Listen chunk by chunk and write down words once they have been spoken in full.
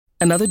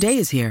Another day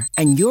is here,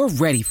 and you're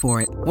ready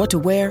for it. What to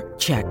wear?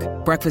 Check.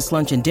 Breakfast,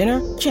 lunch, and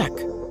dinner? Check.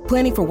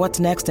 Planning for what's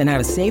next and how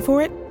to save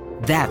for it?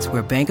 That's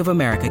where Bank of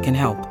America can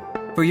help.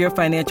 For your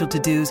financial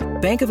to-dos,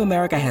 Bank of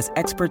America has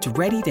experts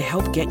ready to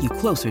help get you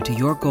closer to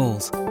your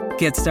goals.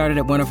 Get started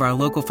at one of our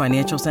local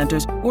financial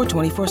centers or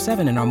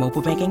 24/7 in our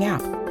mobile banking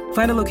app.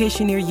 Find a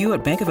location near you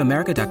at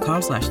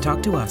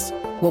bankofamerica.com/talktous.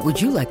 What would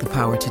you like the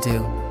power to do?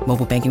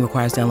 Mobile banking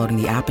requires downloading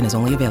the app and is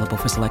only available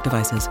for select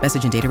devices.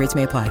 Message and data rates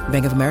may apply.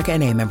 Bank of America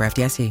N.A., member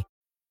FDIC.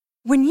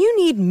 When you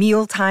need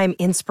mealtime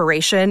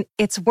inspiration,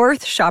 it's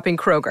worth shopping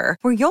Kroger,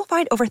 where you'll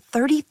find over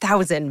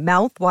 30,000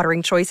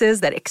 mouth-watering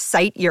choices that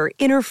excite your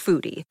inner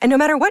foodie. And no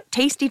matter what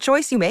tasty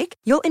choice you make,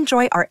 you'll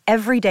enjoy our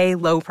everyday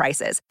low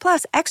prices,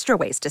 plus extra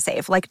ways to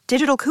save, like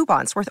digital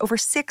coupons worth over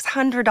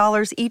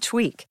 $600 each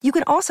week. You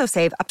can also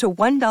save up to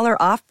 $1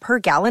 off per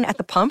gallon at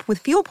the pump with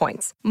fuel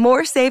points.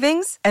 More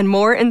savings and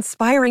more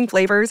inspiring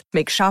flavors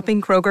make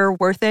shopping Kroger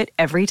worth it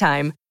every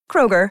time.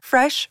 Kroger,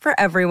 fresh for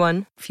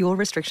everyone. Fuel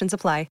restrictions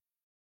apply.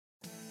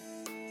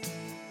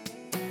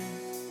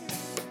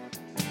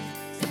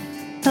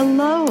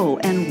 Hello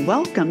and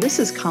welcome. This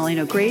is Colleen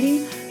O'Grady,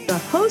 the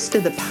host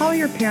of the Power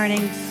Your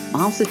Parenting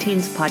Moms to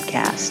Teens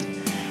podcast.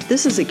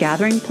 This is a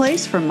gathering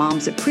place for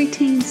moms of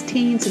preteens,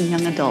 teens, and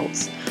young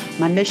adults.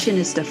 My mission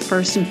is to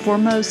first and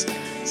foremost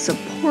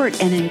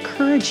support and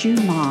encourage you,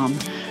 mom,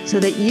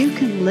 so that you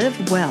can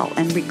live well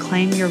and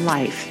reclaim your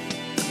life.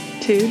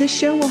 Two, the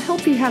show will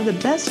help you have the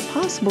best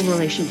possible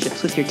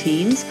relationships with your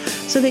teens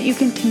so that you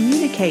can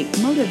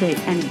communicate, motivate,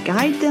 and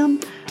guide them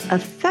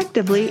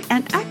effectively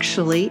and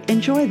actually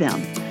enjoy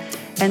them.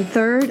 And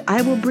third,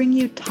 I will bring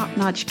you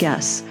top-notch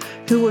guests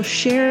who will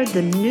share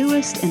the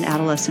newest in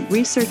adolescent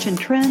research and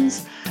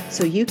trends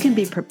so you can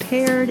be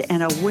prepared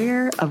and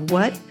aware of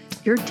what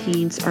your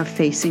teens are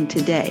facing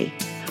today.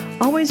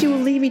 Always, you will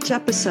leave each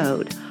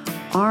episode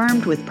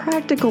armed with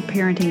practical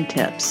parenting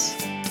tips.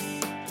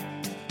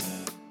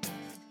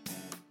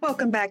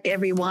 Welcome back,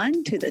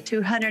 everyone, to the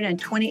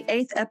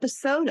 228th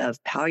episode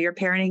of Power Your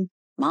Parenting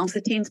Moms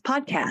to Teens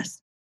podcast.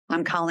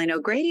 I'm Colleen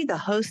O'Grady, the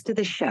host of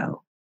the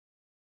show.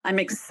 I'm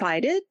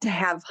excited to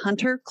have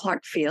Hunter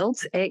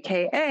Clarke-Fields,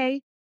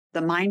 a.k.a.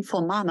 The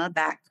Mindful Mama,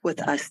 back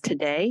with us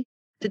today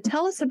to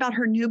tell us about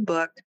her new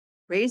book,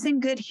 Raising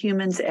Good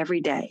Humans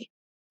Every Day.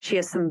 She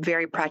has some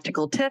very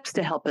practical tips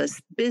to help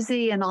us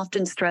busy and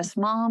often stressed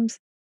moms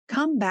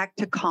come back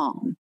to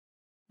calm.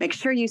 Make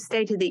sure you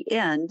stay to the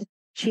end.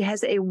 She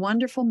has a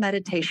wonderful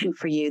meditation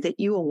for you that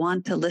you will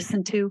want to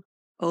listen to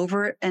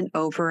over and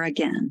over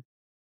again.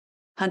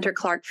 Hunter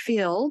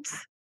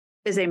Clarke-Fields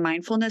is a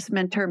mindfulness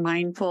mentor,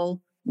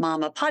 Mindful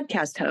Mama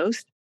podcast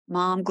host,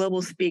 mom,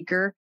 global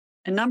speaker,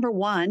 and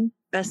 #1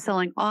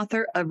 best-selling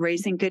author of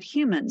Raising Good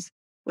Humans,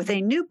 with a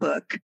new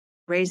book,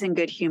 Raising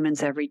Good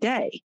Humans Every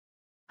Day.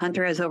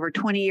 Hunter has over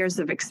 20 years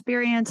of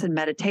experience in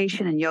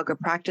meditation and yoga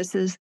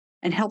practices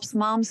and helps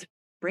moms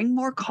bring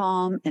more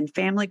calm and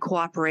family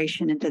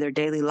cooperation into their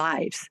daily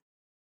lives.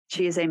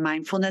 She is a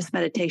mindfulness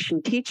meditation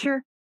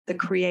teacher, the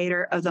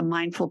creator of the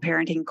Mindful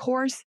Parenting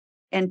course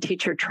and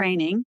teacher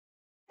training,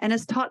 and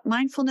has taught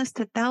mindfulness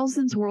to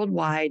thousands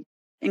worldwide,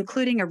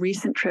 including a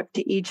recent trip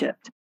to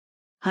Egypt.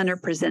 Hunter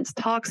presents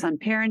talks on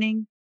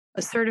parenting,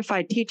 a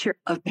certified teacher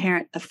of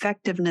parent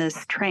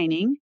effectiveness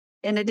training.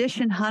 In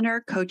addition,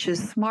 Hunter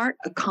coaches smart,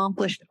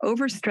 accomplished,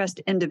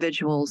 overstressed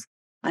individuals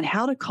on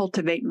how to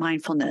cultivate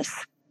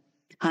mindfulness.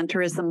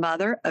 Hunter is the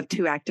mother of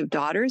 2 active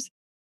daughters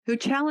who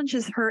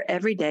challenges her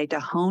every day to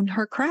hone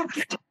her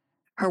craft.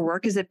 Her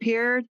work has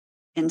appeared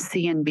in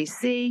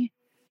CNBC,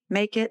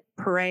 Make It,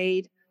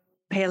 Parade,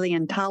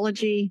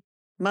 Paleontology,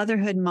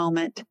 Motherhood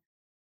Moment,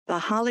 The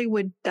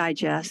Hollywood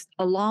Digest,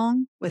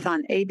 along with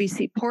on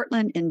ABC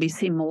Portland,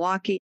 NBC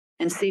Milwaukee,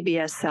 and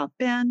CBS South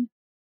Bend,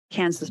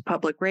 Kansas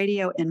Public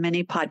Radio, and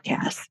many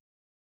podcasts.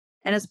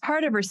 And as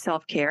part of her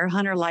self-care,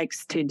 Hunter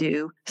likes to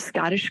do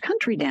Scottish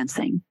country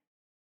dancing.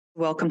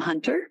 Welcome,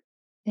 Hunter.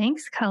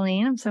 Thanks,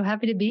 Colleen. I'm so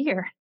happy to be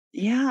here.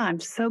 Yeah, I'm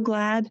so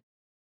glad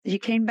you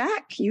came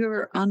back. You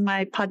were on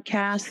my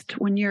podcast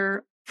when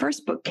your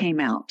first book came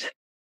out.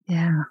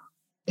 Yeah,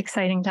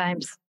 exciting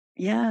times.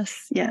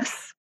 Yes,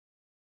 yes.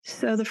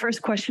 So the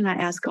first question I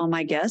ask all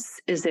my guests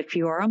is if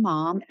you are a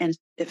mom, and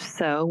if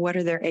so, what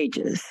are their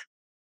ages?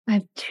 I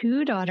have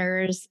 2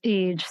 daughters,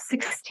 age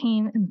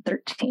 16 and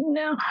 13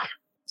 now.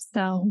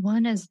 So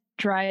one is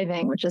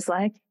driving, which is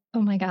like,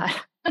 oh my God.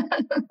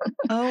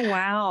 Oh,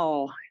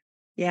 wow.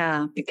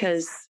 Yeah,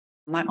 because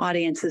my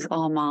audience is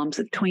all moms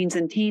of tweens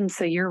and teens,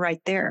 so you're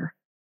right there.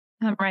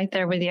 I'm right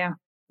there with you.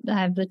 I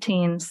have the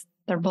teens.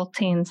 They're both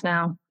teens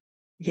now.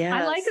 Yeah.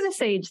 I like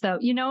this age, though.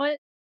 You know what?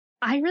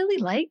 I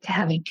really like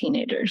having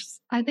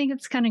teenagers. I think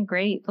it's kind of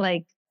great.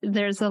 Like,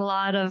 there's a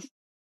lot of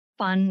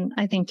fun,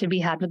 I think, to be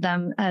had with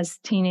them as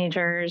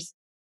teenagers.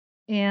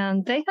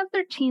 And they have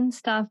their teen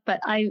stuff, but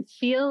I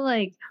feel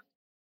like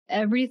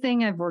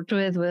everything I've worked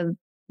with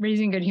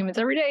Raising Good Humans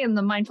Every Day and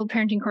the Mindful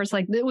Parenting course,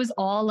 like, it was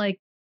all like,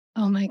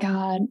 oh my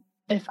God,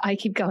 if I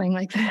keep going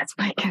like this,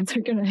 my kids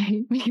are going to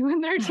hate me when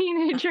they're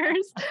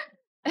teenagers.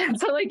 And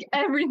so, like,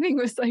 everything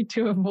was like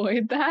to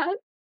avoid that.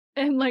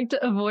 and like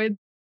to avoid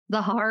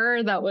the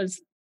horror that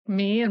was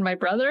me and my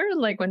brother,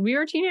 like when we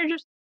were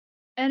teenagers.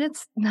 And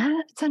it's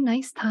a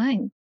nice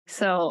time.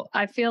 So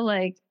I feel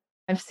like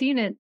I've seen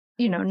it,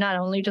 not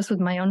only just with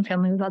my own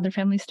family, with other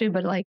families too,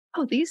 but like,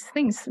 oh, these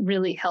things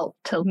really help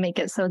to make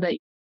it so that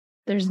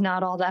there's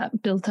not all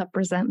that built up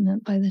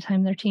resentment by the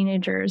time they're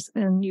teenagers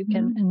and you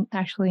can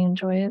actually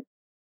enjoy it.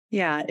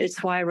 Yeah,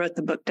 it's why I wrote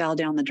the book, Dial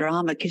Down the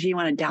Drama, because you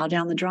want to dial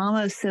down the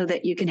drama so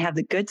that you can have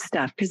the good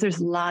stuff, because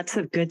there's lots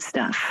of good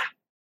stuff.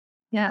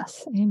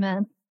 Yes,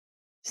 amen.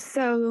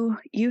 So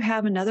you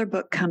have another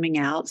book coming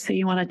out. So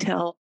you want to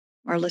tell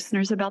our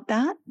listeners about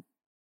that?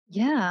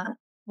 Yeah.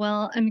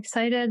 Well, I'm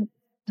excited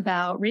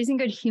about Raising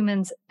Good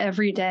Humans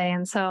Every Day.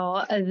 And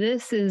so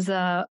this is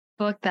a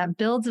book that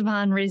builds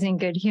upon Raising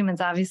Good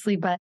Humans, obviously,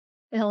 but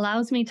it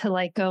allows me to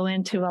like go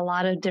into a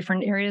lot of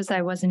different areas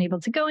I wasn't able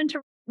to go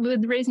into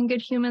with Raising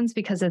Good Humans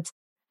because it's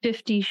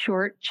 50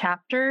 short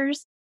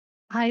chapters.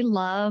 I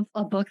love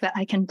a book that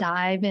I can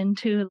dive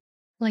into.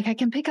 Like I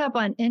can pick up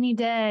on any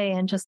day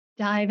and just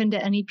dive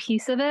into any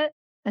piece of it.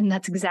 And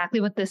that's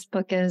exactly what this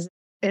book is.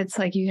 It's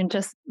like you can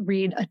just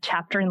read a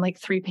chapter in like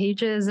 3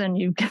 pages and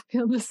you can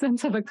feel the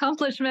sense of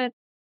accomplishment.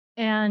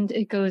 And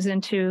it goes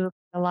into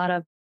a lot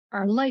of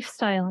our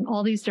lifestyle and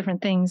all these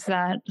different things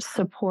that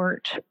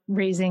support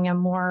raising a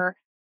more,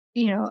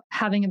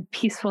 having a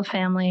peaceful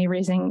family,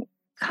 raising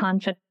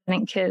confident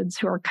kids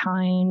who are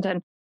kind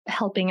and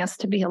helping us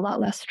to be a lot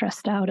less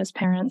stressed out as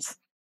parents.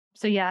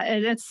 So yeah,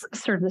 it's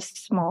sort of this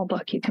small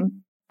book you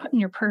can put in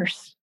your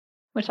purse,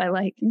 which I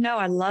like. No,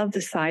 I love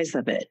the size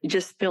of it. It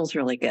just feels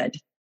really good.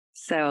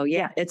 So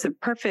yeah, it's a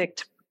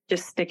perfect,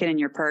 just stick it in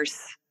your purse,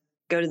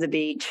 go to the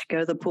beach, go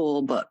to the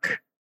pool book.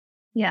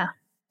 Yeah,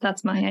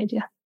 that's my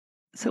idea.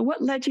 So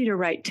what led you to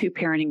write 2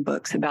 parenting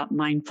books about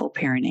mindful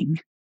parenting?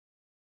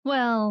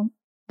 Well,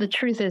 the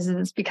truth is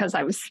it's because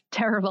I was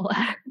terrible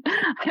at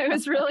it. I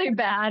was really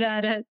bad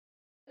at it.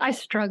 I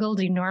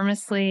struggled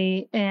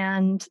enormously.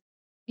 And,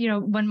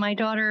 when my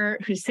daughter,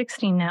 who's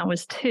 16 now,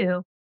 was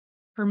 2,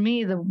 for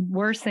me, the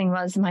worst thing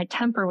was my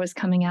temper was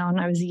coming out and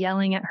I was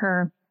yelling at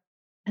her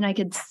and I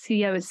could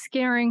see I was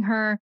scaring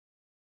her.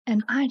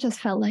 And I just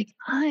felt like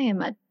I am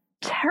a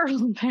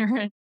terrible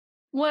parent.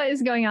 What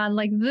is going on?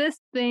 Like this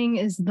thing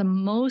is the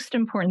most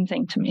important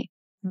thing to me.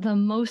 The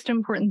most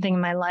important thing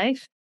in my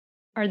life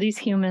are these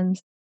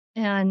humans.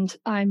 And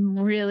I'm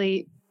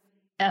really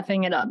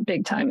effing it up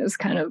big time is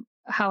kind of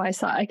how I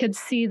saw it. I could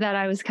see that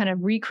I was kind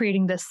of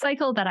recreating this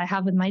cycle that I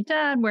have with my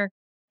dad where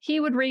he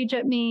would rage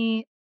at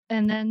me.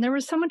 And then there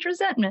was so much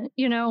resentment,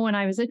 when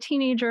I was a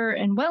teenager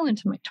and well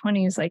into my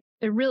 20s, like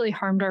it really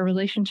harmed our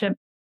relationship.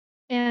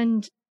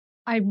 And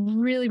I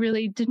really,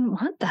 really didn't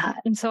want that.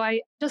 And so I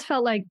just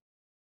felt like,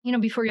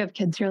 before you have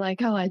kids, you're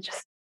like, oh,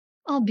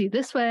 I'll be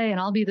this way and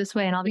I'll be this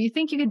way. And you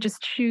think you could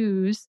just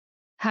choose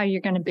how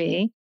you're going to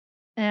be.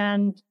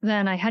 And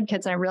then I had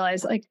kids and I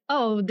realized like,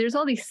 oh, there's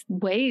all these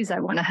ways I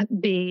want to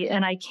be.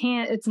 And I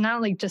can't, it's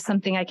not like just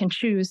something I can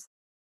choose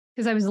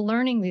because I was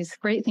learning these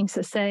great things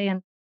to say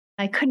and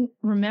I couldn't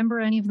remember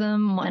any of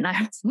them when I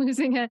was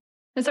losing it.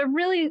 And so I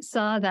really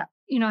saw that,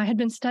 I had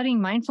been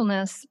studying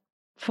mindfulness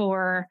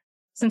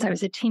since I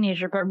was a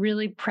teenager, but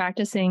really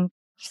practicing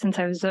since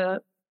I was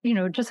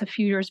just a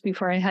few years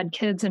before I had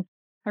kids. And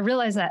I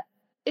realized that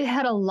it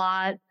had a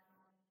lot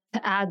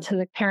to add to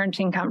the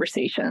parenting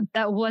conversation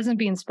that wasn't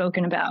being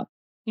spoken about.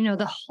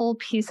 The whole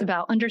piece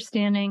about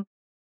understanding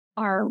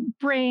our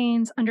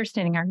brains,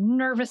 understanding our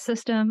nervous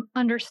system,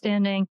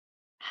 understanding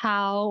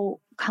how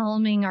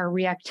calming our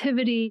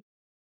reactivity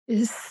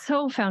is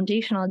so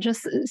foundational.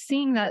 Just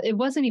seeing that it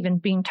wasn't even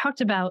being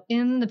talked about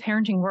in the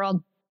parenting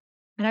world.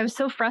 And I was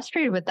so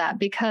frustrated with that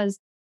because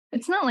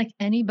it's not like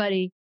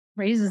anybody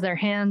raises their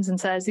hands and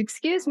says,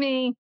 excuse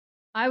me,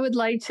 I would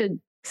like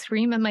to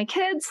scream at my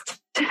kids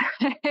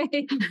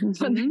today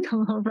when they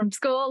come home from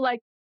school. Like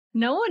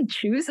no one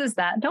chooses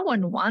that. No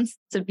one wants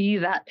to be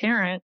that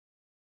parent.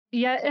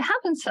 Yet it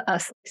happens to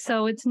us.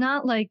 So it's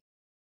not like,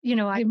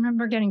 I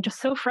remember getting just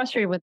so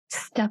frustrated with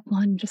step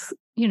 1, just,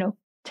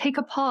 take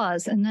a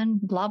pause and then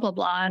blah, blah,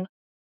 blah. And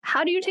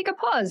how do you take a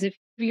pause if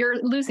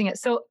you're losing it?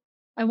 So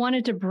I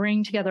wanted to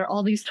bring together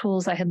all these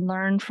tools I had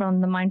learned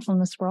from the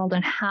mindfulness world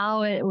and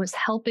how it was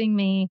helping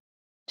me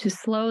to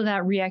slow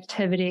that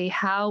reactivity,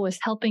 how it was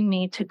helping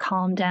me to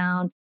calm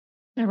down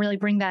and really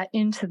bring that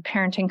into the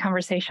parenting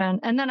conversation.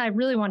 And then I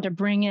really wanted to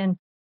bring in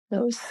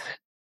those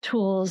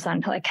tools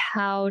on like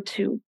how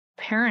to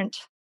parent,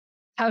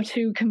 how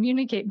to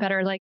communicate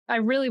better. Like I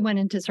really went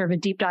into sort of a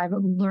deep dive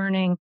of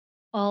learning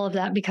all of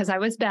that because I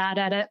was bad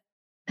at it.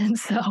 And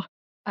so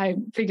I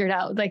figured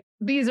out like,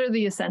 these are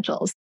the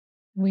essentials.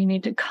 We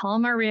need to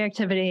calm our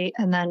reactivity.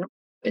 And then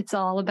it's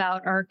all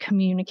about our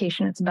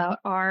communication. It's about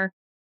our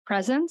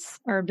presence,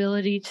 our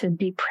ability to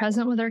be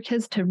present with our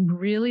kids, to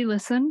really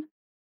listen,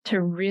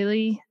 to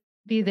really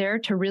be there,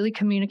 to really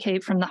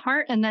communicate from the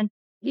heart. And then,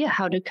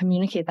 how to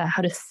communicate that,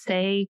 how to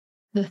say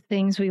the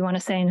things we want to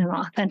say in an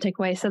authentic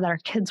way so that our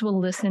kids will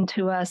listen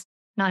to us,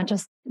 not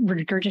just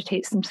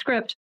regurgitate some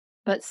script,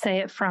 but say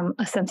it from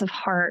a sense of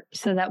heart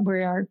so that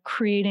we are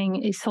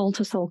creating a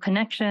soul-to-soul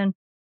connection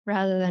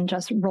rather than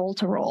just roll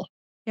to roll.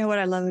 Yeah, what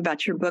I love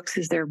about your books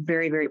is they're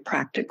very, very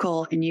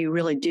practical, and you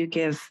really do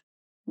give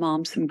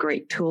moms some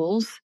great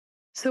tools.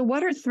 So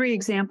what are 3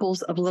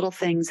 examples of little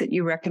things that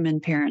you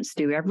recommend parents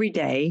do every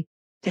day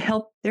to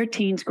help their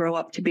teens grow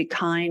up to be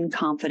kind,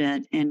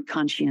 confident, and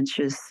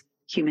conscientious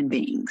human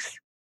beings?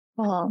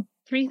 Well,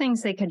 3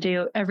 things they could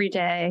do every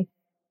day.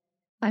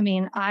 I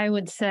mean, I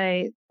would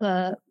say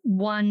the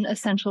one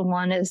essential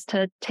one is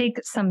to take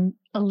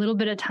a little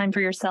bit of time for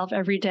yourself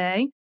every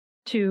day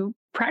to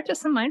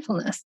practice some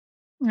mindfulness.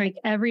 Like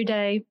every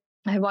day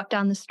I walk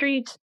down the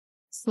street,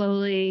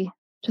 slowly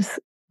just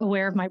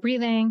aware of my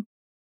breathing,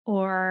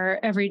 or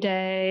every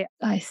day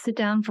I sit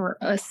down for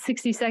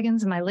 60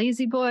 seconds in my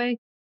lazy boy.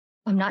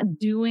 I'm not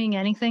doing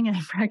anything and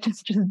I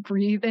practice just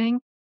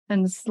breathing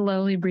and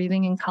slowly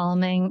breathing and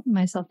calming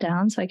myself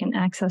down so I can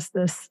access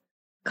this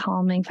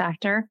calming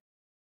factor.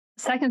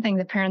 Second thing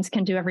that parents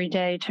can do every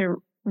day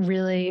to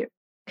really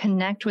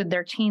connect with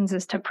their teens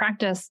is to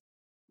practice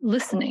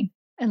listening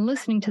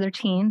to their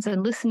teens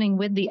and listening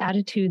with the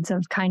attitudes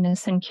of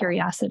kindness and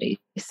curiosity.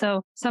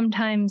 So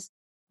sometimes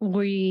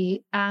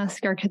we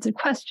ask our kids a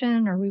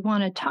question or we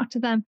want to talk to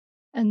them,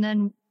 and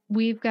then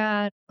we've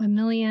got a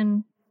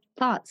million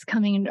thoughts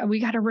coming in. We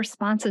got our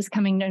responses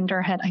coming into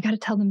our head. I got to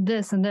tell them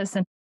this and this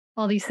and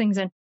all these things.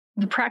 And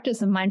the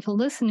practice of mindful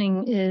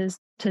listening is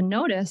to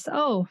notice,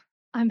 oh,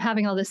 I'm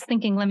having all this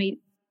thinking. Let me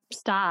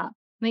stop.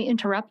 Let me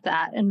interrupt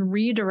that and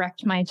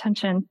redirect my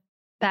attention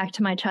back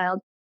to my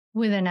child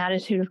with an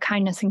attitude of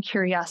kindness and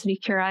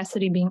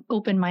curiosity being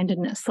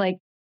open-mindedness, like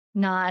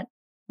not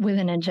with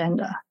an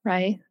agenda,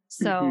 right?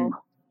 So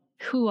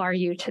who are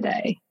you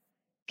today?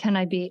 Can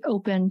I be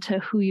open to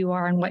who you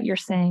are and what you're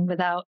saying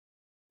without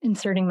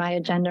inserting my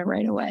agenda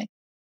right away?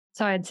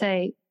 So I'd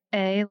say,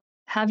 A,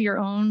 have your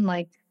own,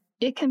 like,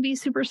 it can be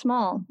super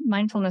small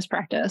mindfulness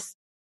practice.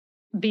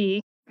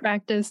 B,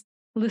 practice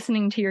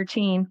listening to your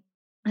teen.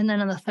 And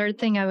then on the third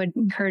thing I would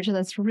encourage you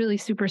that's really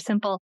super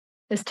simple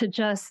is to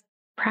just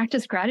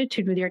practice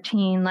gratitude with your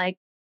teen. Like,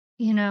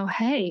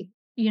 hey,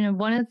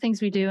 one of the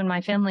things we do in my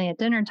family at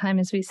dinner time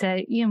is we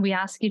say, we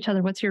ask each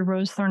other, what's your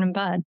rose, thorn, and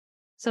bud?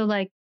 So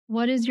like,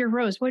 what is your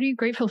rose? What are you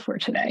grateful for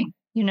today?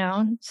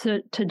 So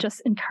to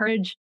just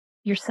encourage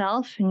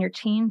yourself and your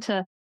teen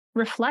to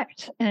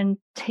reflect and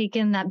take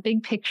in that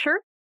big picture,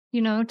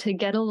 to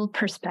get a little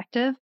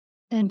perspective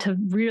and to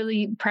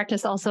really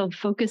practice also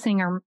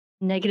focusing our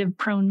negative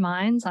prone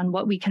minds on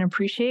what we can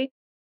appreciate,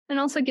 and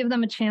also give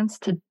them a chance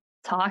to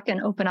talk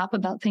and open up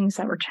about things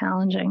that were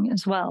challenging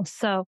as well.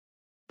 So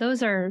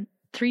those are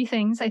 3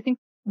 things. I think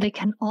they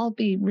can all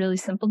be really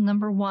simple.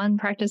 Number 1,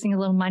 practicing a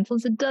little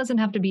mindfulness. It doesn't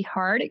have to be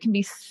hard. It can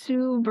be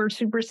super,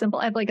 super simple.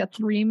 I have like a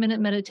 3-minute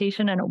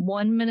meditation and a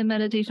 1-minute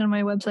meditation on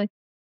my website.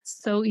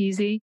 So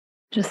easy.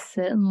 Just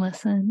sit and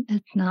listen.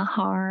 It's not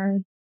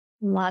hard.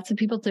 Lots of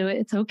people do it.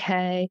 It's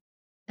okay.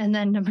 And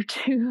then number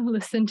 2,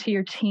 listen to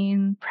your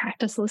teen.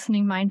 Practice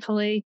listening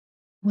mindfully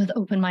with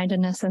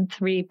open-mindedness. And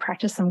 3,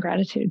 practice some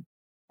gratitude.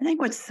 I think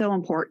what's so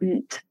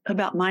important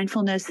about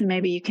mindfulness, and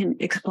maybe you can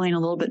explain a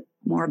little bit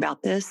more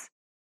about this,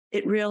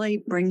 it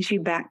really brings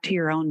you back to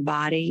your own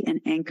body and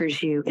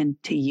anchors you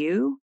into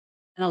you.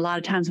 And a lot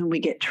of times when we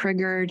get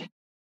triggered,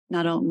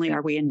 not only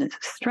are we in the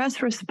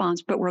stress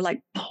response, but we're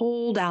like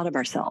pulled out of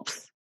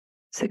ourselves.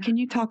 So can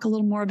you talk a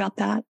little more about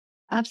that?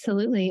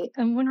 Absolutely.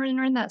 And when we're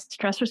in that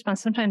stress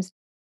response, sometimes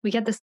we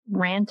get this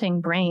ranting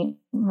brain,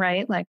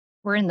 right? Like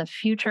we're in the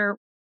future,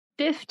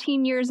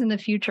 15 years in the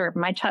future,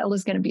 my child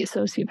is going to be a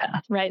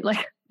sociopath, right?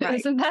 Like,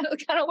 Isn't that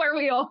kind of where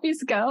we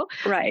always go?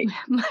 Right.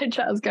 My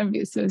child's going to be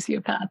a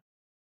sociopath.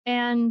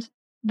 And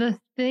the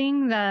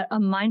thing that a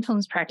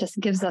mindfulness practice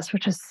gives us,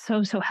 which is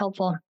so, so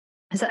helpful,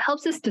 is it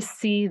helps us to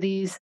see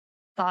these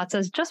thoughts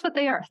as just what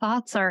they are.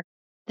 Thoughts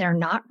they're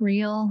not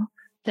real.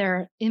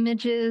 They're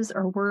images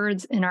or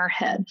words in our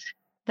head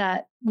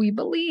that we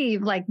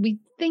believe, like we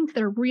think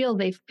they're real.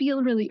 They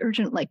feel really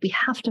urgent. Like we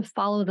have to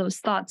follow those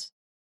thoughts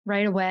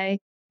right away.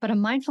 But a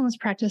mindfulness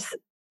practice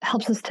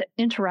helps us to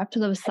interrupt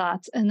those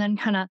thoughts and then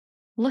kind of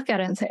look at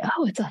it and say,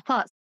 oh, it's a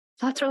thought.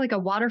 Thoughts are like a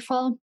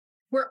waterfall.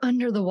 We're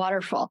under the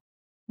waterfall.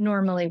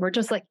 Normally, we're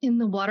just like in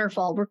the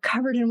waterfall. We're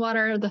covered in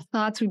water, the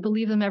thoughts, we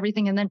believe them,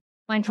 everything. And then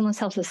mindfulness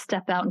helps us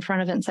step out in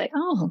front of it and say,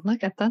 oh,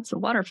 look at that's a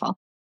waterfall.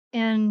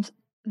 And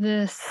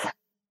this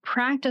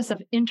practice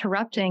of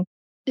interrupting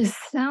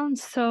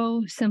sounds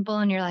so simple.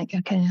 And you're like,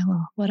 okay,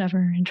 well,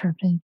 whatever,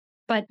 interrupting.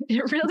 But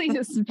it really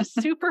is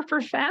super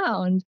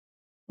profound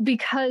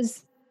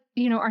because,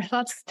 our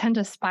thoughts tend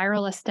to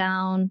spiral us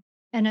down.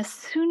 And as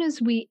soon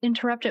as we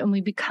interrupt it and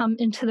we become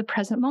into the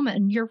present moment,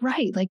 and you're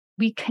right, like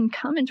we can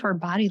come into our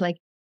body, like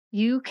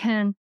you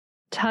can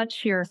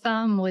touch your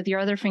thumb with your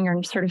other finger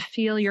and sort of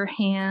feel your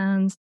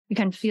hands. You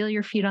can feel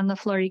your feet on the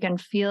floor. You can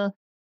feel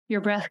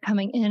your breath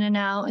coming in and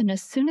out. And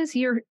as soon as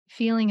you're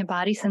feeling a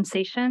body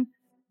sensation,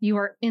 you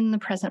are in the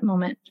present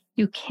moment.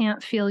 You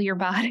can't feel your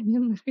body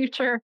in the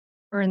future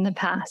or in the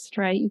past,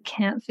 right? You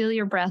can't feel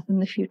your breath in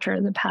the future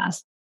or the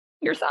past.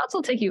 Your thoughts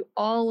will take you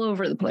all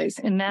over the place.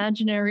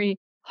 Imaginary,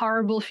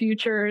 horrible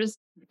futures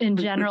in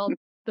general.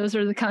 Those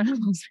are the kind of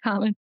most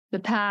common. the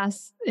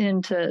past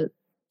into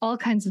all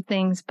kinds of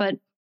things. But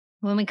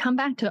when we come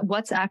back to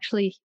what's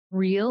actually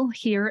real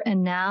here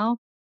and now,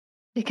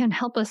 it can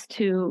help us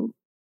to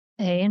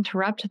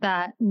interrupt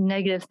that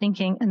negative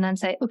thinking and then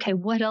say, okay,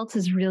 what else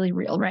is really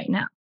real right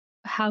now?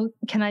 How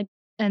can I,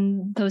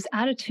 and those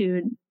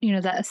attitude,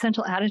 that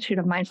essential attitude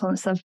of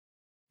mindfulness of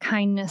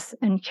kindness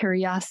and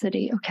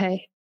curiosity.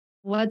 Okay,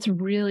 what's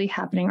really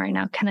happening right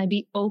now? Can I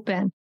be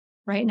open?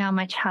 Right now,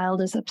 my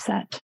child is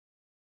upset.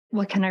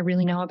 What can I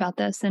really know about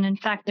this? And in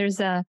fact, there's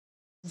a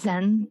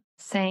Zen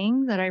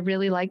saying that I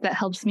really like that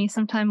helps me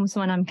sometimes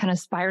when I'm kind of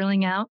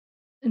spiraling out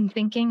and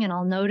thinking, and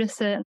I'll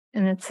notice it.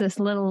 And it's this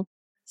little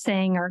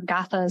saying, or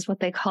gatha is what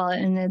they call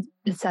it. And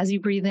it's as you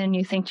breathe in,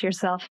 you think to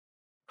yourself,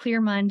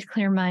 clear mind,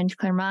 clear mind,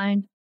 clear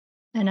mind.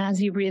 And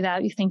as you breathe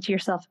out, you think to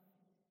yourself,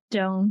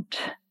 don't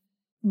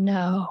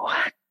know.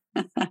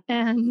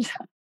 And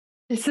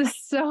this is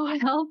so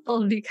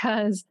helpful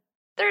because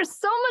there's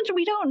so much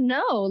we don't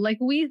know. Like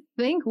we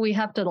think we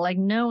have to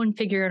know and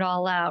figure it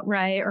all out,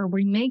 right? Or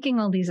we're making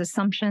all these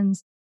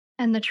assumptions.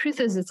 And the truth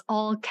is it's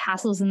all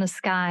castles in the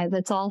sky.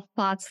 That's all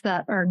thoughts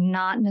that are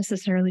not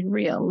necessarily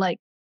real. Like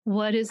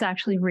what is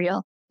actually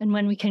real? And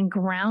when we can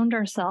ground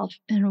ourselves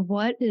in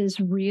what is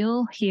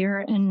real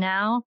here and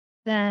now,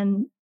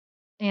 then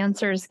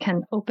answers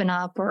can open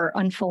up or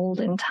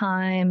unfold in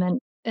time.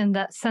 And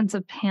that sense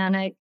of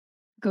panic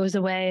goes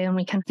away and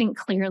we can think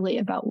clearly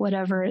about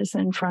whatever is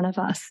in front of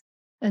us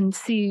and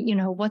see,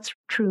 what's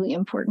truly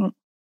important.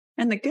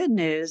 And the good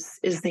news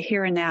is the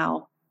here and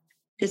now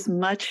is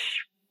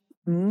much,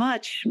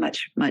 much,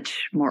 much,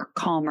 much more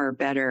calmer,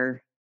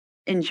 better,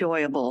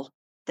 enjoyable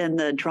than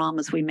the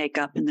dramas we make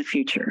up in the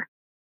future.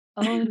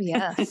 Oh,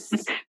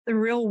 yes. The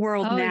real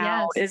world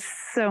now is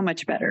so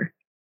much better.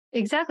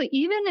 Exactly.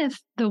 Even if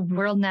the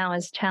world now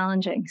is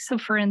challenging. So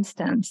for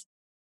instance,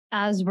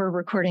 as we're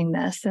recording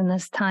this in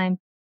this time,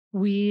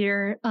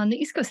 we're on the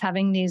East Coast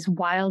having this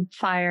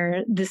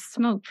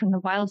smoke from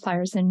the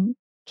wildfires in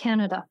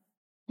Canada.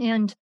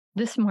 And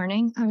this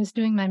morning I was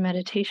doing my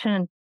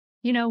meditation.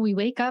 We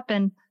wake up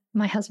and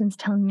my husband's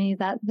telling me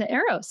that the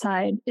Arrow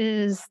side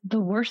is the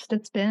worst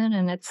it's been.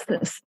 And it's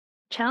this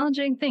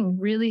challenging thing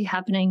really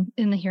happening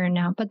in the here and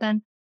now. But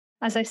then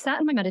as I sat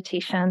in my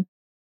meditation,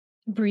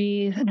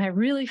 breathe, and I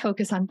really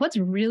focus on what's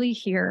really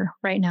here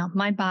right now.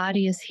 My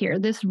body is here.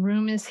 This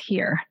room is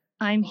here.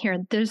 I'm here.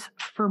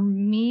 For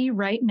me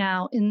right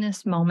now in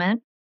this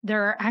moment,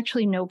 there are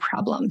actually no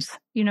problems.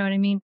 You know what I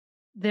mean?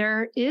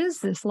 There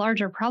is this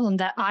larger problem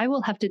that I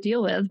will have to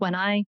deal with when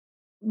I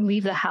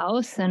leave the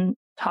house and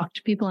talk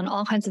to people and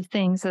all kinds of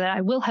things that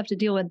I will have to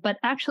deal with. But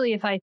actually,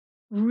 if I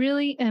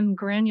really am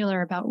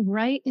granular about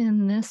right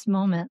in this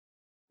moment,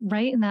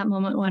 right in that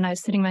moment when I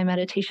was sitting my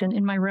meditation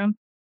in my room,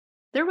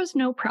 there was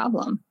no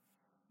problem,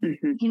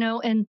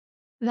 and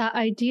that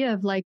idea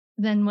of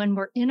then when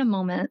we're in a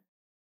moment,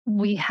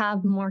 we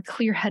have more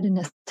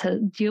clear-headedness to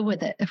deal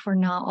with it if we're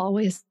not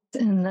always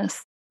in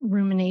this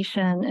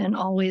rumination and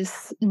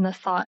always in the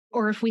thought,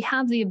 or if we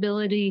have the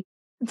ability,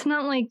 it's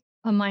not like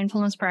a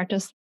mindfulness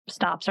practice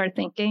stops our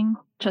thinking,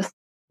 just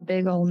a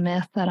big old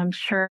myth that I'm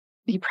sure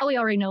you probably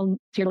already know,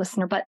 dear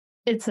listener, but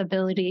its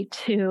ability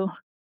to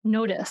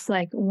notice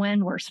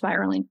when we're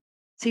spiraling.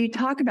 So you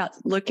talk about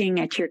looking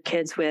at your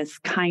kids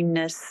with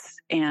kindness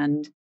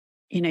and,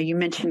 you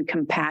mentioned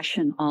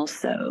compassion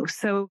also.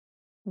 So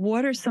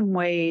what are some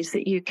ways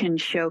that you can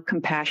show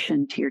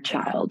compassion to your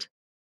child?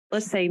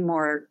 Let's say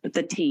more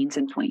the teens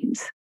and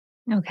tweens.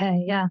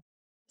 Okay, yeah.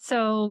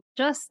 So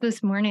just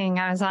this morning,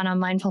 I was on a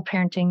mindful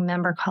parenting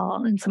member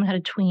call and someone had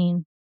a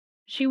tween.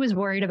 She was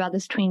worried about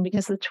this tween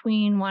because the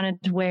tween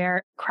wanted to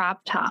wear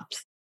crop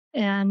tops.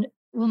 And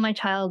my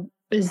child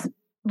is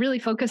really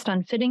focused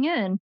on fitting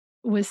in,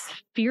 was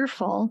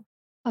fearful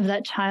of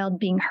that child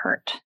being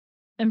hurt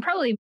and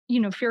probably,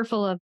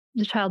 fearful of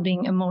the child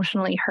being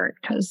emotionally hurt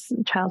because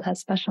the child has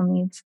special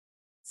needs.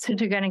 So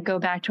to kind of go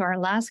back to our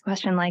last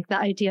question, the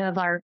idea of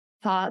our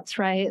thoughts,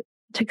 right?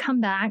 To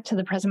come back to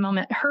the present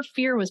moment, her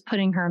fear was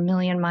putting her a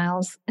million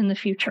miles in the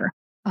future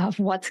of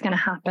what's going to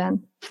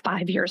happen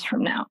 5 years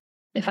from now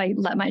if I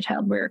let my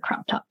child wear a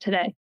crop top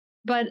today.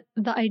 But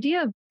the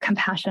idea of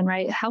compassion,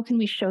 right? How can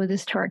we show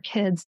this to our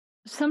kids?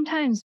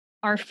 Sometimes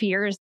our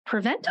fears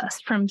prevent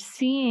us from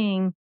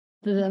seeing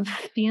the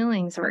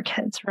feelings of our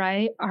kids,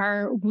 right?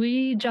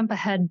 We jump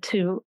ahead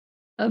to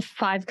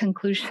 5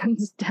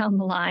 conclusions down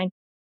the line,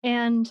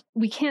 and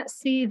we can't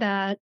see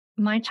that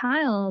my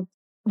child,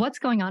 what's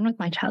going on with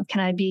my child?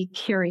 Can I be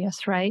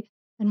curious, right?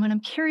 And when I'm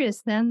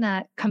curious, then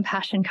that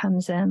compassion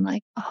comes in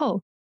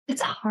oh,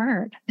 it's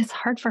hard. It's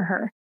hard for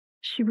her.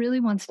 She really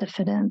wants to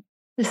fit in.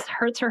 This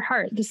hurts her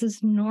heart. This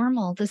is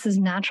normal. This is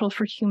natural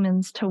for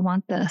humans to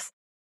want this.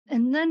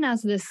 And then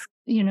as this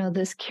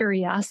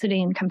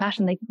curiosity and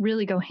compassion, they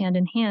really go hand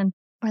in hand.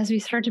 As we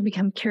start to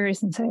become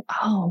curious and say,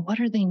 oh,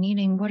 what are they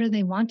needing? What are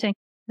they wanting?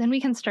 Then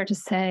we can start to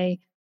say,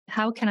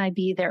 how can I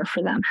be there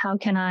for them? How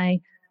can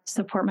I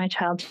support my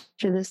child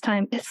through this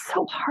time? It's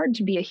so hard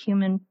to be a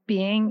human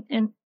being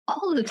and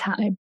all the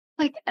time,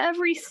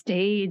 every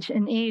stage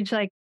and age,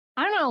 I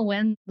I don't know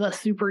when the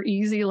super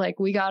easy, like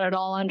we got it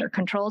all under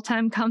control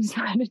time comes,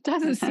 but it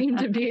doesn't seem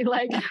to be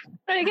like,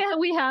 again,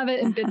 we have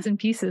it in bits and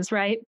pieces,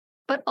 right?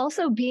 But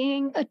also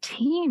being a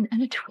teen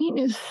and a tween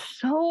is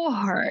so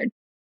hard.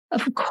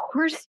 Of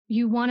course,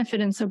 you want to fit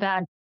in so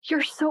bad.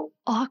 You're so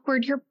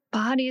awkward. Your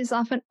body is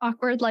often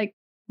awkward. Like,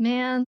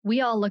 man,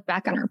 we all look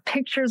back on our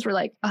pictures. We're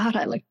like, God,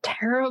 I look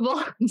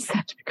terrible in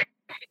second grade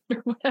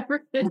or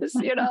whatever it is,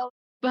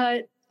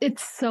 But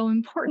it's so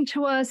important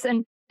to us,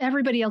 and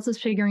everybody else is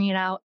figuring it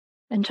out.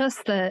 And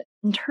just the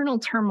internal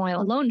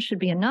turmoil alone should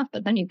be enough.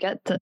 But then you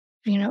get to,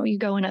 you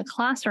go in a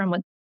classroom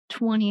with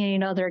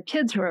 28 other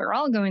kids who are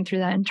all going through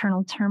that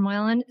internal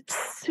turmoil, and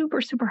it's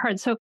super, super hard.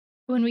 So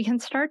when we can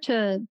start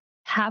to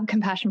have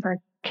compassion for our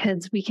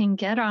kids, we can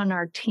get on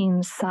our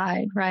team's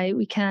side, right?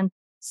 We can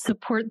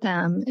support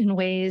them in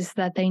ways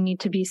that they need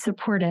to be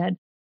supported.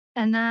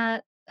 And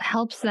that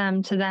helps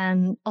them to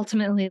then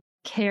ultimately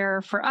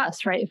care for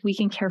us, right? If we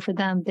can care for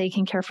them, they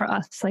can care for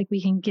us. Like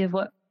we can give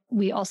what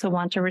we also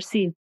want to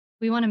receive.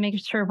 We want to make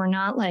sure we're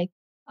not like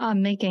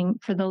making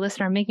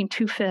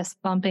two fists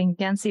bumping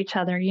against each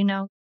other.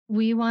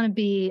 We want to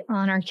be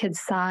on our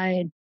kids'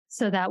 side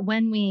so that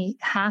when we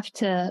have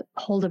to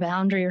hold a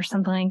boundary or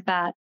something like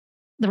that,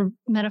 the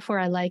metaphor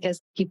I like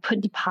is you put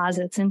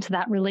deposits into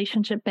that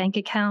relationship bank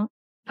account,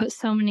 put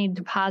so many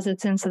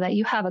deposits in so that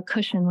you have a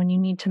cushion when you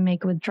need to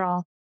make a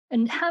withdrawal.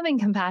 And having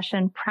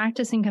compassion,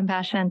 practicing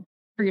compassion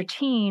for your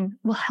teen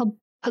will help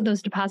put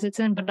those deposits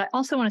in. But I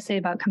also want to say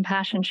about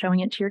compassion,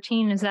 showing it to your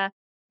teen, is that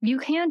you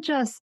can't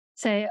just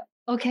say,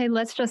 okay,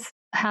 let's just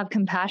have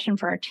compassion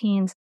for our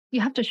teens.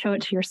 You have to show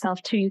it to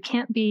yourself too. You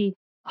can't be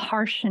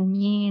harsh and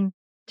mean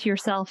to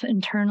yourself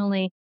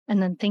internally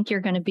and then think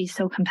you're going to be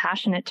so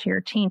compassionate to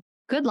your teen.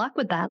 Good luck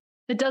with that.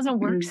 It doesn't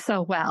work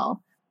so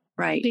well.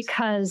 Right.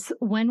 Because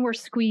when we're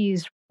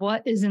squeezed,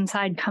 what is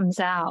inside comes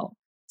out.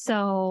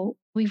 So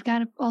we've got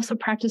to also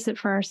practice it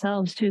for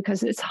ourselves too,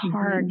 because it's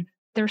hard.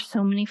 There's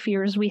so many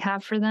fears we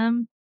have for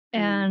them.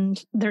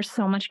 And there's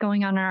so much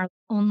going on in our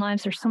own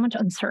lives. There's so much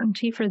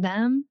uncertainty for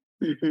them.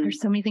 There's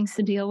so many things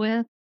to deal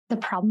with. The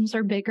problems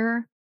are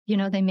bigger.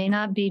 They may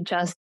not be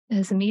just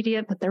as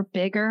immediate, but they're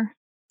bigger.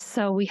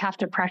 So we have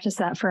to practice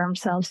that for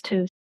ourselves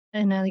too.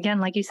 And again,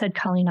 like you said,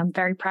 Colleen, I'm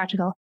very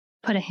practical.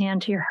 Put a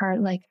hand to your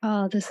heart like,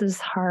 oh, this is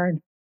hard.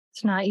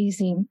 It's not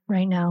easy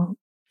right now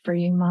for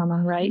you,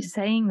 Mama, right?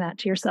 Saying that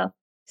to yourself,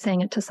 saying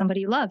it to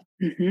somebody you love.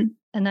 And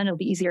then it'll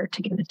be easier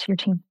to give it to your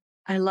team.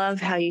 I love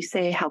how you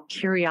say how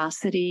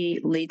curiosity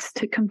leads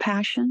to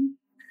compassion,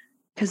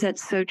 because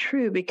that's so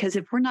true. Because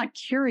if we're not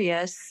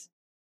curious,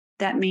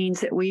 that means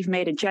that we've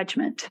made a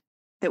judgment,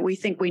 that we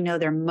think we know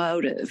their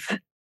motive,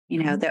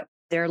 that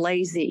they're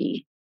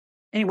lazy.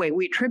 Anyway,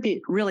 we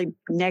attribute really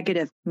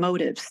negative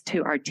motives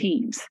to our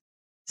teens.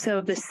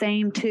 So the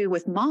same too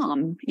with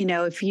mom,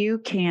 if you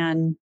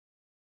can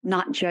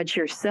not judge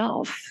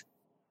yourself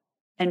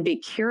and be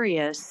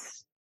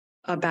curious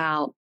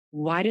about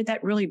why did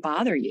that really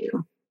bother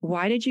you?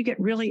 Why did you get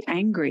really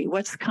angry?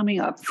 What's coming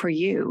up for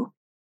you?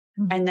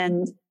 And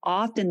then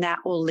often that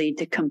will lead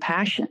to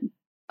compassion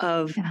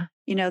of,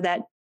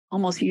 that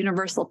almost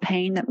universal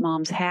pain that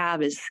moms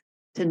have is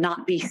to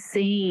not be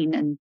seen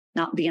and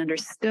not be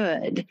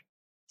understood.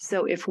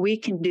 So if we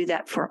can do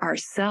that for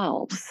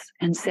ourselves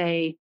and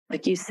say,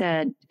 like you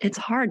said, it's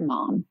hard,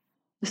 Mom.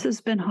 This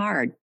has been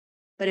hard.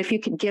 But if you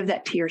can give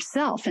that to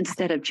yourself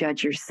instead of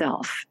judge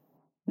yourself,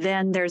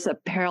 then there's a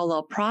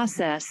parallel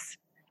process.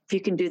 If you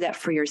can do that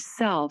for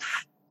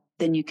yourself,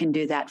 then you can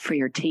do that for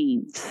your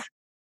teens.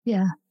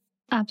 Yeah,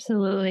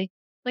 absolutely.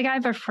 Like I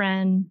have a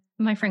friend,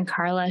 my friend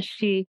Carla,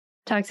 she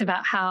talks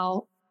about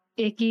how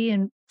icky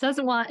and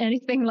doesn't want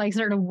anything like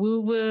sort of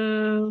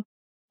woo-woo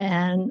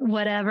and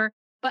whatever.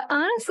 But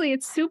honestly,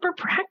 it's super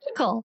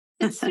practical.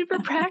 It's super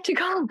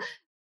practical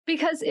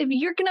because if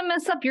you're going to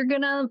mess up, you're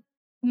going to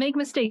make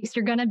mistakes.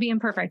 You're going to be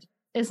imperfect.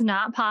 It's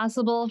not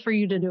possible for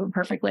you to do it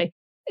perfectly.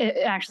 It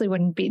actually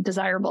wouldn't be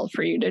desirable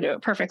for you to do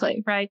it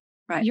perfectly, right?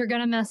 Right. You're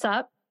going to mess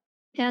up.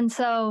 And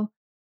so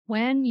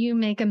when you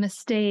make a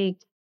mistake,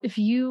 if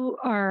you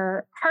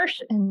are harsh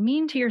and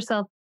mean to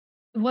yourself,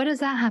 what does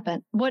that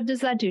happen? What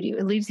does that do to you?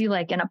 It leaves you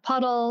like in a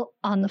puddle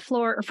on the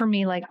floor. Or for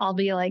me, like I'll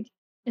be like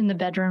in the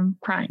bedroom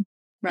crying.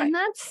 Right. And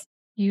that's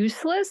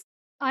useless.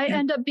 I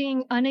end up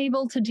being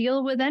unable to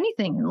deal with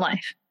anything in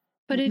life.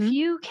 But if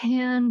you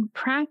can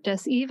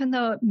practice, even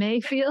though it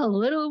may feel a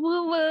little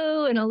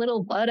woo-woo and a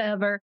little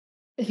whatever,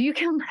 if you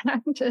can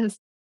practice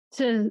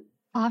to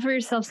offer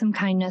yourself some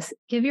kindness,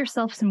 give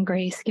yourself some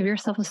grace, give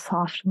yourself a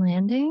soft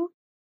landing,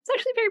 it's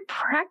actually very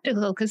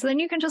practical because then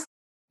you can just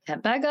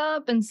get back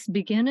up and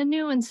begin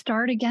anew and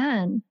start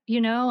again,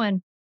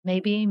 and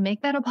maybe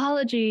make that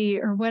apology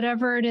or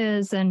whatever it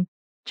is and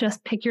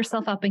just pick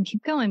yourself up and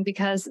keep going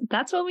because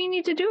that's what we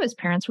need to do as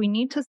parents. We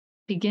need to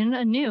begin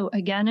anew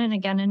again and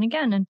again and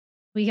again. And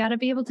we got to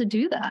be able to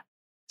do that.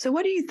 So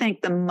what do you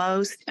think the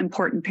most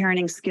important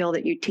parenting skill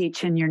that you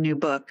teach in your new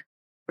book,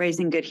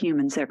 Raising Good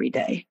Humans Every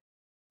Day?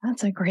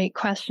 That's a great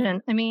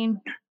question. I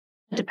mean,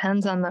 it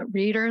depends on the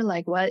reader,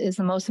 like what is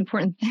the most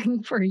important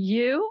thing for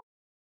you?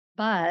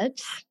 But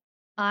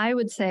I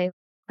would say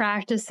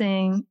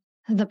practicing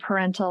the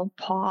parental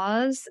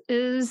pause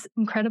is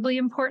incredibly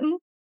important.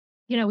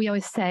 We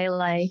always say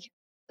like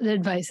the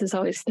advice is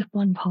always step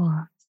one,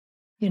 pause.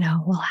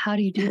 Well, how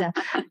do you do that?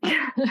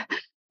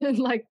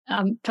 Like,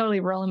 I'm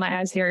totally rolling my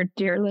eyes here,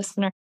 dear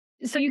listener.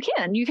 So you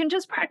can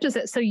just practice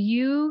it. So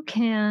you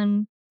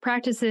can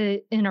practice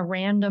it in a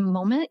random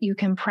moment. You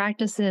can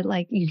practice it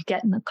like you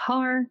get in the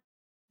car,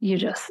 you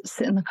just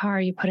sit in the car,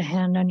 you put a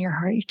hand on your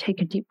heart, you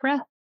take a deep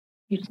breath,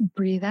 you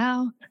breathe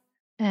out,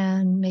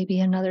 and maybe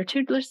another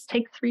two. Let's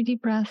take 3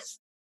 deep breaths.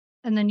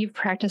 And then you've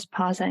practiced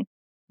pausing.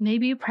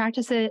 Maybe you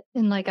practice it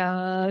in like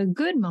a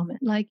good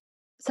moment, like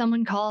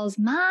someone calls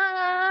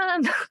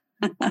mom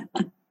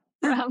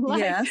from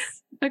like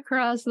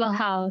across the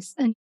house.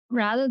 And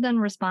rather than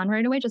respond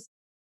right away, just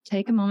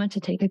take a moment to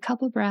take a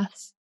couple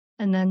breaths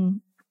and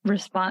then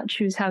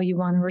choose how you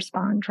want to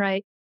respond,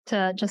 right?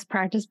 To just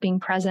practice being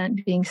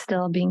present, being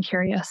still, being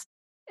curious.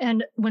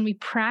 And when we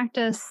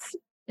practice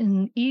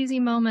in easy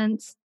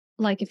moments,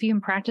 like if you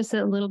can practice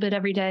it a little bit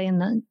every day in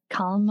the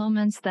calm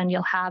moments, then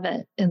you'll have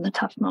it in the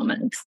tough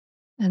moments.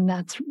 And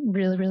that's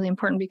really, really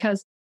important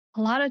because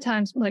a lot of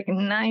times, like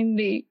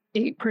 98%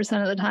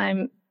 of the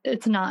time,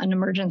 it's not an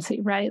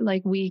emergency, right?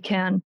 Like we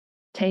can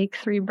take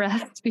 3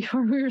 breaths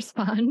before we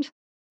respond.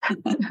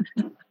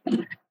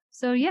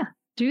 So yeah,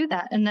 do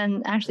that. And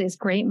then actually it's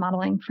great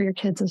modeling for your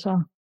kids as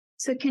well.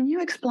 So can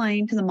you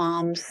explain to the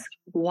moms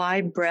why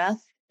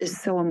breath is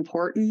so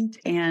important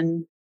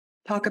and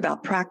talk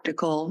about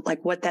practical,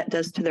 like what that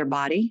does to their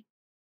body?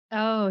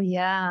 Oh,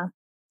 yeah.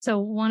 So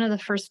one of the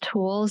first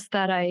tools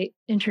that I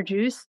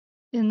introduced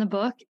in the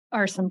book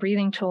are some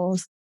breathing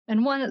tools.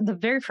 And the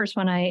very first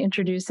one I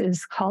introduce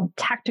is called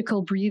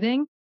tactical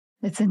breathing.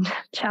 It's in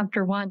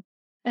chapter 1.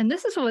 And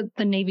this is what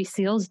the Navy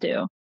SEALs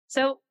do.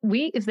 So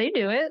if they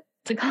do it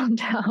to calm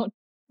down,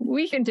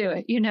 we can do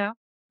it,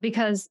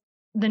 because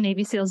the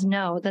Navy SEALs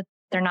know that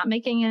they're not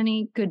making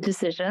any good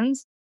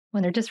decisions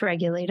when they're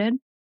dysregulated.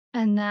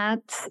 And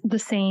that's the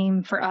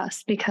same for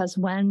us, because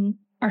when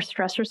our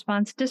stress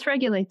response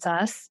dysregulates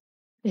us,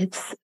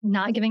 it's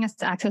not giving us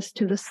access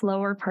to the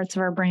slower parts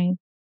of our brain.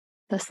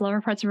 The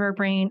slower parts of our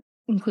brain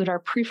include our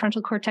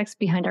prefrontal cortex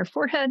behind our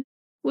forehead,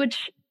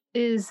 which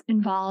is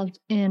involved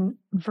in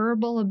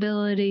verbal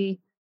ability,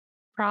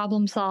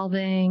 problem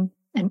solving,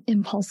 and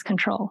impulse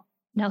control.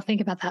 Now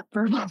think about that: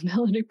 verbal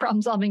ability,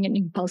 problem solving, and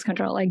impulse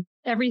control, like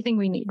everything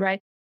we need,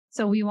 right?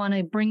 So we want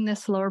to bring the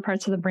slower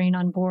parts of the brain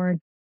on board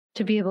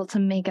to be able to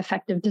make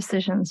effective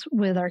decisions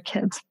with our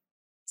kids.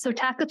 So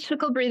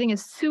tactical breathing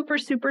is super,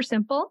 super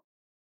simple,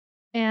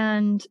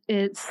 and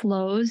it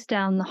slows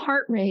down the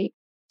heart rate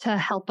to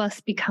help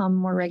us become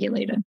more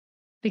regulated.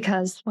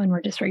 Because when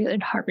we're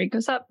dysregulated, heart rate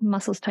goes up,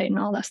 muscles tighten,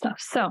 all that stuff.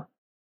 So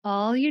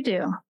all you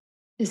do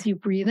is you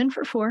breathe in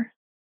for 4,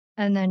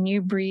 and then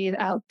you breathe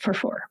out for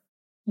 4.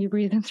 You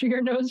breathe in through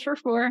your nose for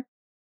 4.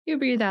 You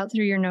breathe out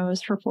through your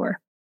nose for 4.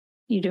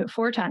 You do it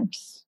 4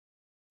 times.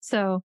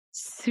 So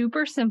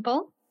super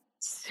simple,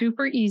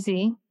 super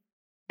easy.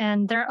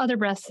 And there are other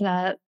breaths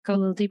that go a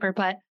little deeper,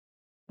 but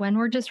when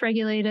we're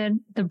dysregulated,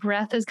 the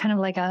breath is kind of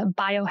like a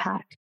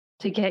biohack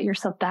to get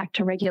yourself back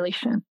to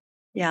regulation.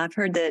 Yeah, I've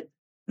heard that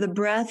the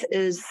breath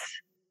is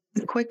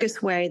the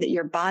quickest way that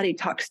your body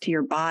talks to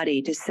your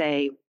body to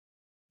say,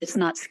 it's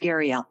not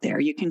scary out there.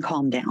 You can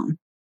calm down.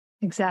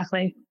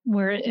 Exactly.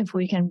 Where if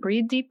we can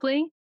breathe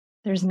deeply,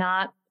 there's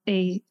not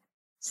a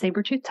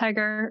saber-toothed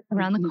tiger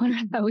around the corner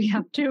that we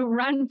have to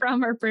run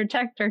from or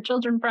protect our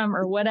children from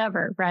or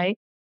whatever, right?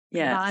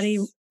 Yes. The body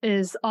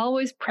is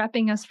always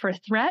prepping us for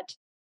threat.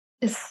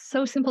 It's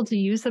so simple to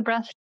use the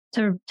breath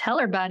to tell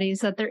our bodies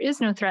that there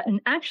is no threat.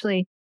 And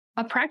actually,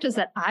 a practice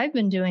that I've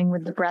been doing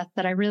with the breath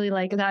that I really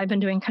like, that I've been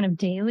doing kind of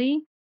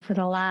daily for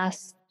the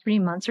last 3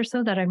 months or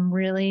so, that I'm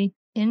really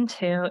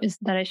into, is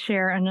that I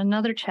share in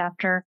another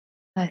chapter.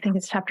 I think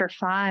it's chapter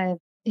 5,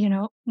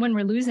 when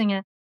we're losing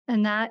it.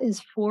 And that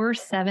is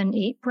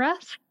 4-7-8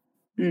 breath.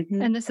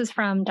 Mm-hmm. And this is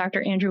from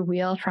Dr. Andrew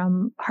Weil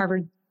from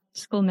Harvard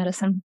School of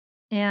Medicine.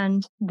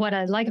 And what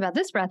I like about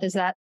this breath is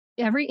that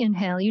every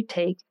inhale you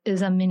take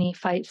is a mini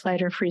fight,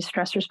 flight, or freeze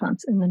stress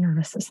response in the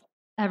nervous system.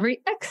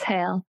 Every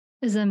exhale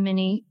is a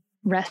mini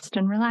rest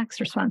and relax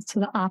response, to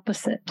the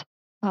opposite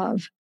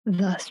of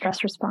the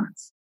stress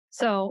response.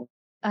 So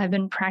I've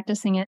been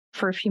practicing it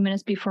for a few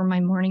minutes before my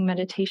morning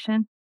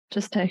meditation,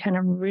 just to kind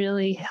of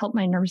really help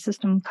my nervous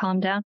system calm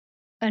down.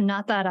 And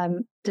not that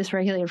I'm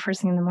dysregulated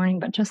first thing in the morning,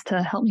 but just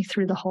to help me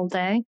through the whole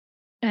day.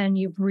 And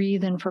you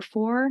breathe in for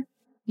 4.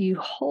 You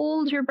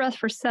hold your breath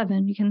for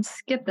 7. You can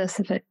skip this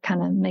if it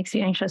kind of makes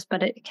you anxious,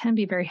 but it can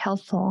be very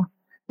helpful.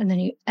 And then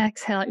you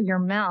exhale out your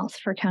mouth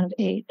for a count of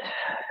 8.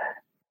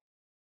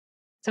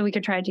 So we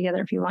could try it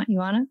together if you want. You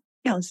want to?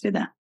 Yeah, let's do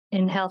that.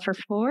 Inhale for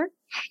 4.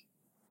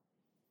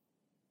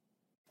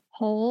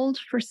 Hold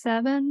for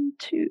 7.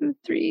 2,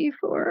 3,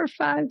 4,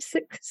 5,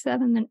 6,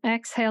 7. Then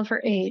exhale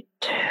for 8.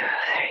 2, 3,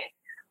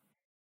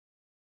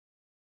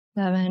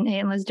 7, 8.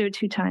 And let's do it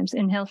 2 times.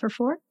 Inhale for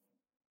 4.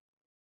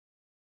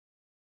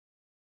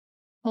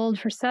 Hold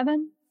for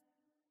 7.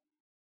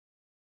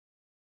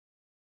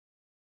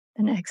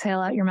 and exhale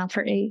out your mouth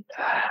for 8.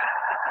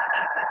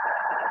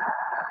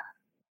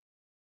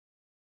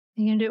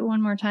 You can do it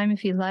one more time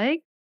if you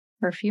like,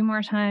 or a few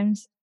more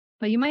times,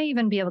 but you might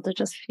even be able to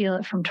just feel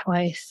it from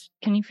twice.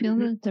 Can you feel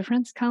the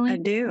difference, Colleen?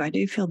 I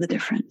do feel the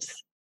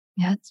difference.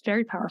 Yeah, it's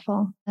very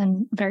powerful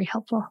and very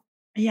helpful.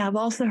 Yeah, I've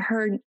also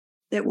heard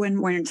that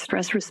when we're in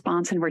stress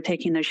response and we're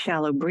taking those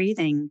shallow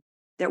breathing,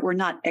 that we're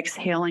not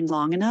exhaling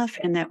long enough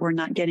and that we're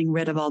not getting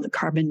rid of all the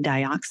carbon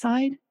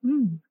dioxide.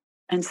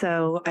 And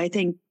so I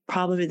think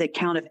probably the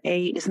count of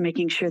 8 is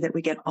making sure that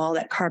we get all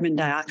that carbon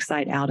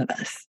dioxide out of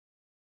us.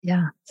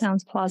 Yeah,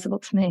 sounds plausible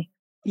to me.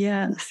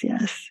 Yes.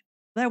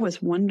 That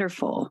was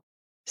wonderful.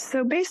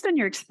 So based on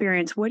your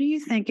experience, what do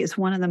you think is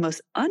one of the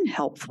most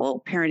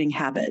unhelpful parenting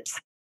habits?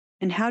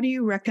 And how do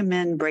you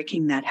recommend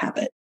breaking that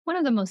habit? One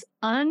of the most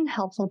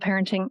unhelpful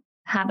parenting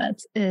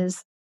habits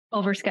is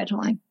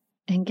overscheduling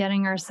and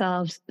getting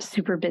ourselves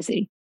super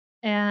busy.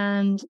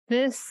 And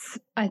this,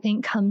 I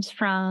think, comes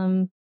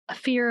from a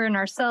fear in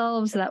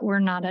ourselves that we're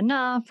not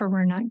enough or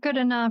we're not good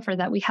enough or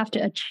that we have to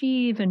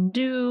achieve and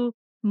do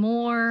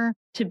more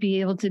to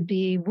be able to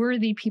be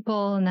worthy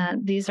people. And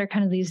that these are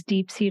kind of these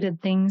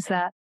deep-seated things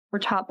that we're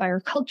taught by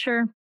our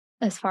culture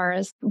as far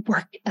as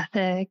work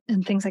ethic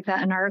and things like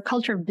that. And our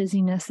culture of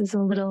busyness is a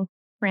little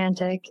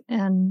frantic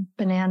and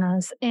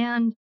bananas.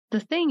 And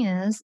the thing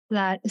is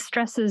that it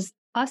stresses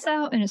us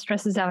out and it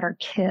stresses out our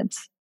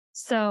kids.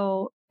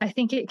 So I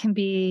think it can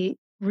be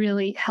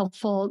really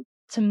helpful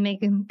to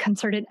make a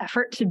concerted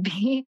effort to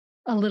be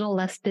a little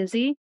less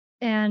busy.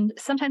 And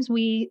sometimes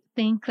we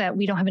think that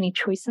we don't have any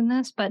choice in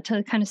this, but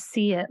to kind of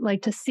see it,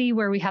 like to see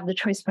where we have the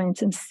choice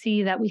points and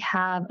see that we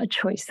have a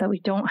choice, that we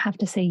don't have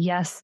to say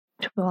yes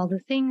to all the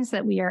things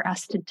that we are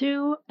asked to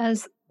do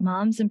as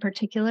moms in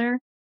particular,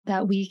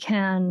 that we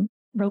can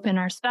rope in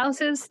our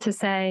spouses to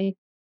say,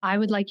 I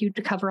would like you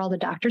to cover all the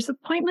doctor's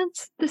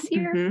appointments this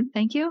year.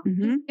 Thank you.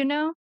 You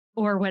know,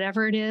 or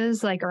whatever it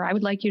is, like, or I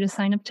would like you to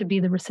sign up to be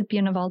the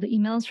recipient of all the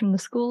emails from the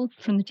school,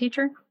 from the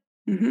teacher,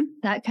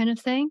 that kind of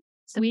thing.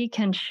 So we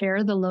can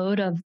share the load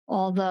of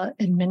all the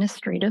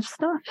administrative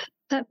stuff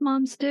that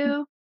moms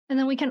do. And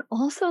then we can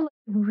also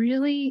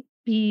really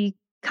be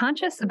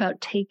conscious about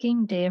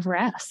taking day of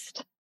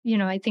rest. You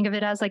know, I think of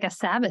it as like a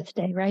Sabbath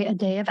day, right? A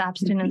day of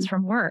abstinence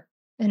from work.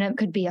 And it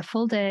could be a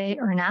full day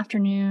or an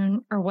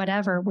afternoon or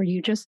whatever, where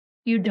you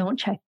don't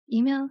check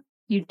email,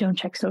 you don't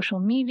check social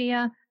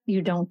media,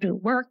 you don't do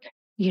work,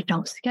 you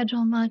don't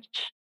schedule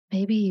much.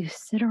 Maybe you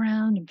sit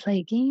around and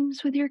play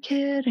games with your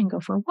kid and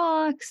go for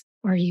walks,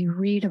 or you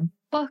read a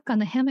book on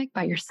the hammock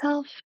by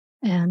yourself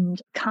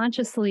and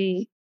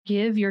consciously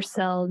give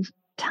yourself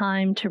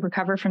time to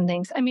recover from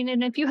things. I mean,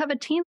 and if you have a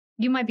teen,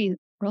 you might be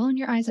rolling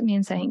your eyes at me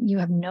and saying, you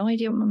have no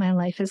idea what my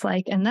life is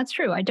like. And that's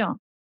true, I don't.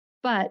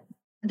 But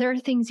there are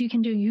things you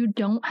can do. You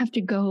don't have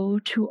to go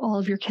to all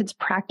of your kids'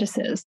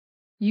 practices.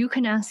 You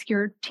can ask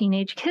your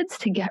teenage kids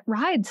to get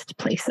rides to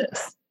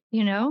places.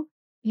 You know,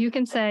 you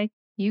can say,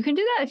 you can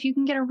do that if you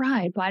can get a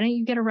ride. Why don't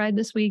you get a ride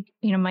this week?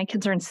 You know, my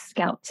kids are in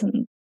Scouts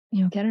and,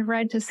 you know, get a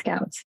ride to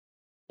Scouts.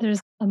 There's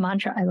a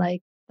mantra I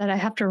like that I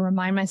have to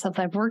remind myself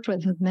that I've worked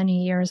with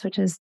many years, which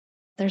is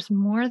there's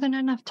more than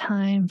enough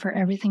time for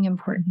everything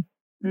important.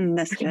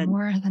 That's good.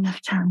 More than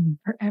enough time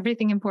for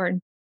everything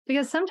important.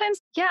 Because sometimes,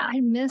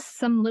 I miss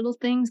some little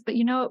things, but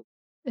you know,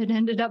 it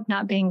ended up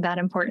not being that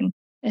important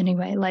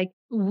anyway. Like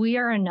we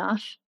are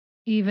enough,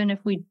 even if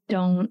we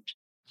don't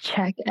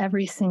check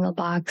every single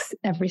box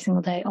every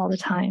single day all the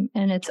time.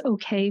 And it's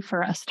okay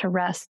for us to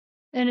rest.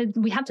 And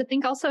we have to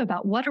think also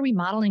about what are we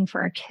modeling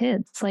for our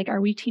kids? Like,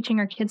 are we teaching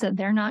our kids that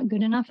they're not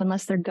good enough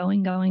unless they're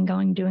doing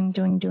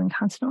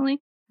constantly?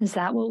 Is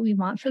that what we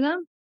want for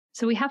them?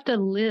 So we have to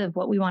live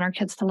what we want our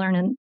kids to learn.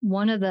 And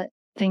one of the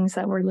things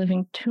that we're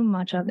living too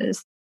much of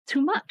is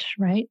too much,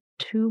 right?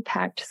 Too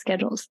packed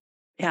schedules.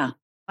 Yeah,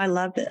 I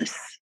love this.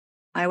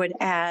 I would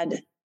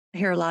add, I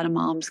hear a lot of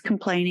moms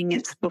complaining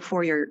it's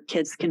before your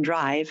kids can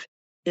drive,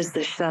 is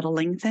the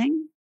shuttling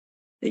thing,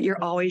 that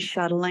you're always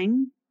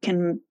shuttling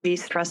can be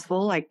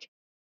stressful. Like,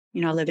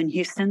 you know, I live in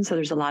Houston, so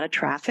there's a lot of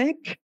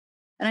traffic.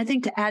 And I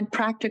think to add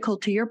practical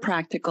to your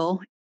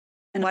practical,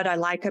 and what I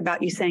like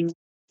about you saying,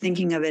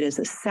 thinking of it as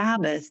a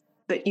Sabbath,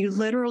 but you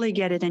literally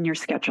get it in your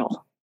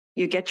schedule.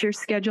 You get your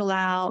schedule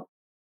out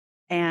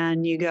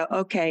and you go,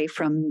 okay,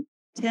 from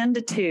 10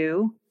 to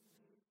 2,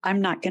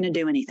 I'm not going to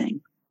do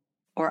anything,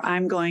 or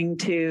I'm going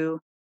to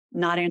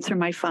not answer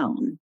my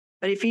phone.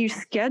 But if you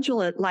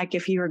schedule it like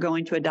if you were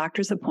going to a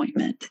doctor's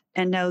appointment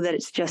and know that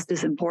it's just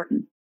as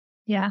important.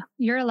 Yeah,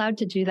 you're allowed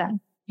to do that.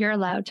 You're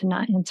allowed to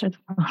not answer the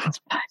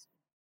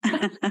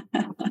phone.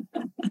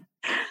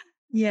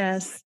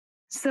 Yes.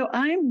 So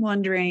I'm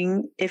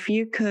wondering if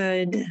you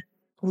could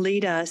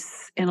lead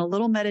us in a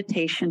little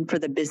meditation for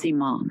the busy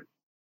mom.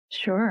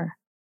 Sure.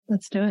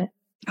 Let's do it.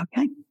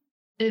 Okay.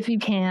 If you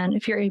can,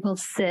 if you're able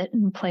to sit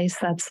in a place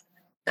that's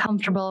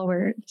comfortable, where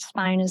your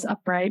spine is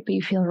upright, but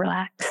you feel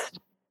relaxed.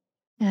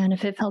 And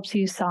if it helps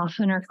you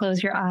soften or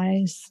close your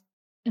eyes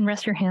and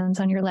rest your hands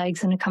on your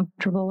legs in a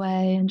comfortable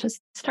way, and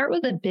just start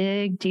with a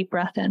big, deep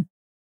breath in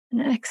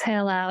and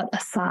exhale out a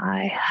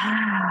sigh.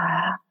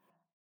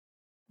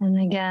 And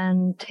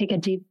again, take a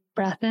deep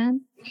breath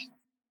in.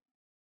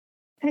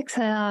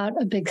 Exhale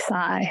out a big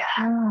sigh.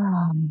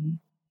 And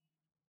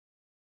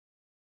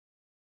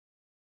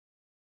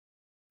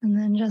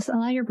then just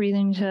allow your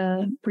breathing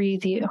to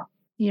breathe you.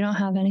 You don't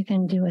have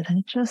anything to do with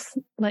it. Just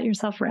let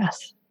yourself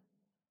rest.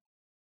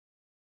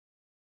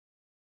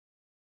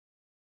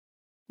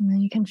 And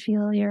then you can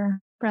feel your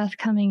breath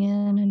coming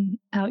in and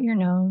out your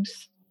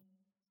nose.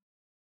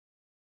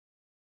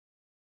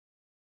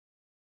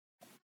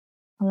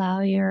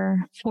 Allow your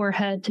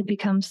forehead to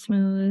become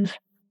smooth.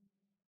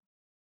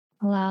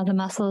 Allow the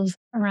muscles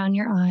around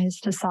your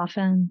eyes to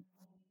soften.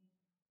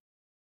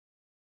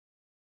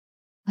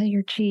 Let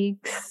your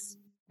cheeks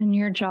and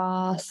your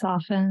jaw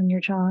soften. Your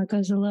jaw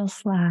goes a little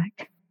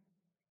slack.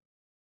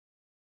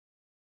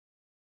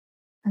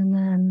 And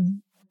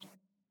then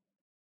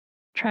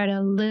try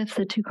to lift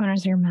the two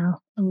corners of your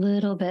mouth a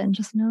little bit and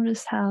just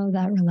notice how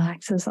that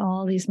relaxes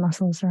all these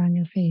muscles around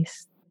your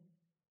face.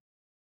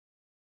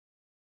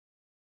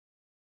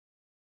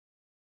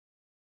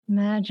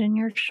 Imagine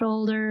your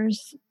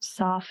shoulders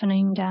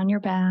softening down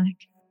your back.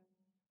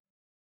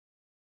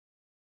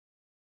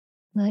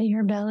 Let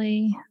your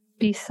belly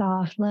be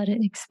soft. Let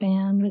it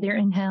expand with your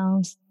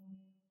inhales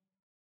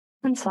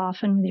and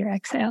soften with your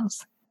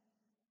exhales.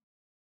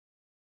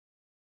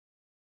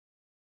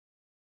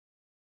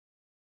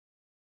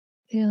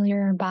 Feel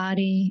your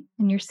body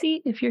in your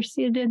seat if you're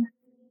seated,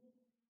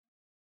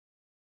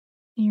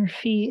 your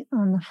feet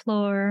on the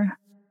floor,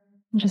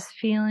 and just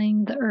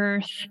feeling the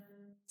earth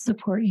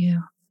support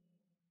you.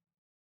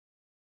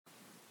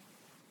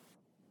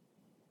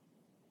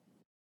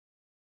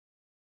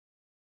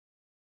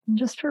 And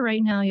just for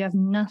right now, you have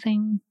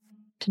nothing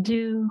to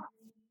do,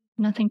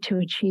 nothing to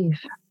achieve.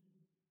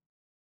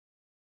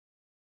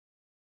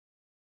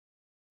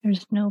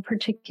 There's no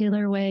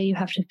particular way you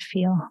have to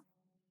feel.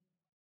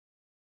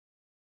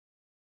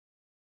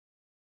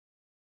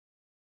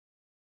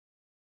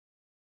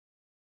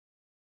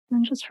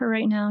 And just for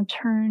right now,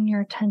 turn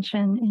your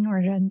attention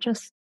inward and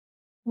just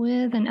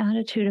with an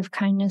attitude of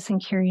kindness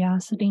and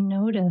curiosity,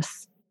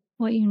 notice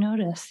what you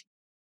notice.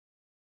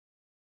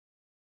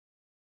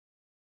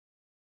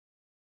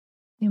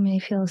 You may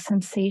feel a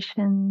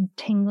sensation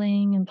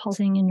tingling and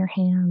pulsing in your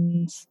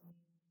hands.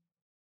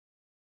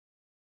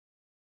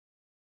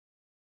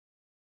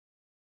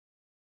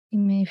 You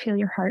may feel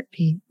your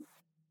heartbeat.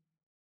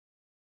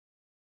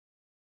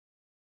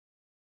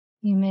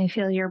 You may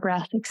feel your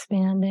breath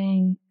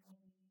expanding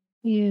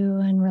you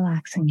and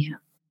relaxing you.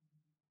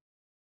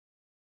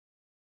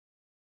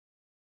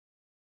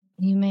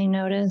 You may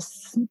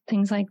notice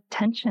things like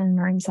tension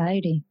or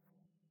anxiety,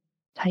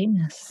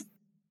 tightness.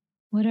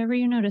 Whatever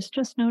you notice,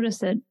 just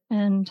notice it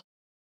and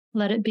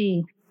let it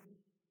be.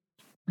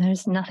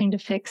 There's nothing to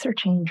fix or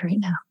change right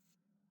now.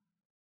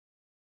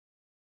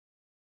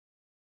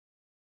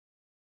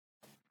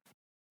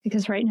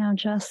 Because right now,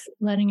 just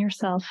letting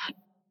yourself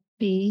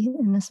be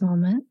in this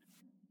moment,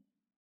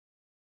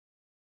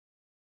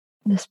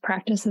 this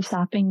practice of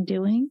stopping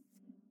doing,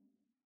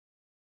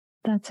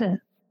 that's it.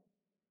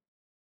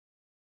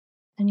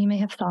 And you may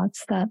have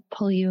thoughts that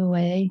pull you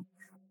away.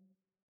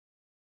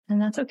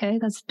 And that's okay.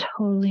 That's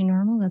totally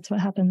normal. That's what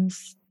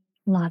happens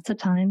lots of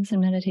times in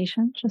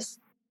meditation.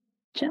 Just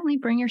gently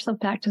bring yourself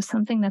back to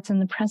something that's in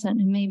the present.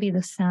 And maybe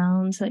the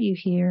sounds that you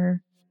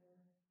hear,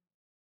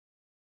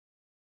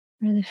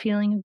 or the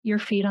feeling of your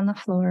feet on the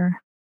floor,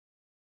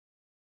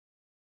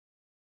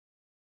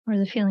 or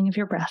the feeling of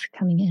your breath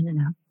coming in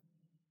and out.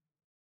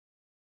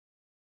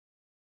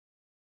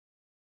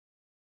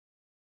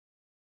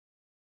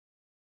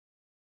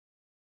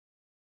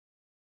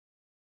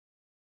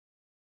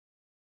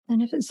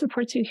 And if it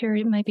supports you here,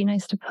 it might be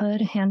nice to put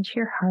a hand to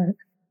your heart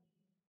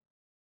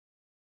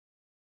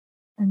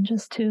and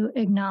just to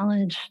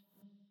acknowledge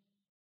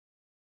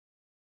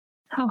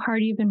how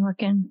hard you've been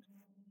working,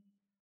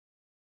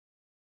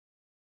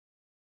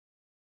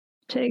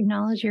 to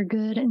acknowledge your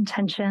good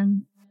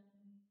intention.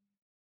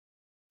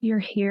 You're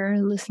here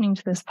listening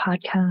to this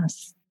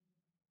podcast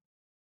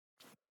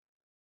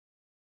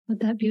with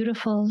that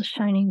beautiful,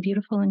 shining,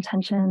 beautiful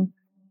intention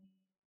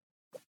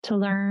to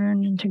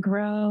learn and to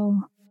grow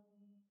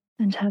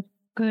and to have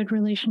good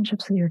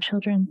relationships with your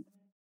children.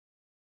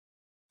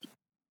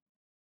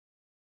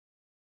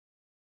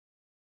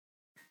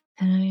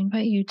 And I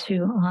invite you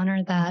to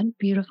honor that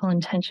beautiful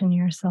intention in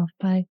yourself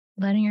by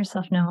letting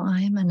yourself know, I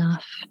am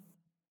enough.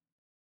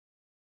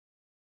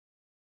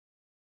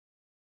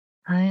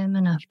 I am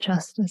enough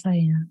just as I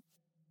am.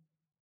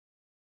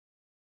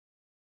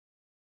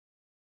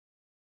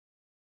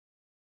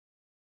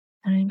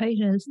 And I invite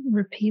you to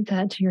repeat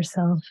that to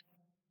yourself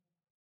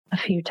a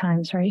few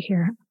times right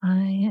here. I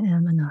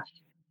am enough.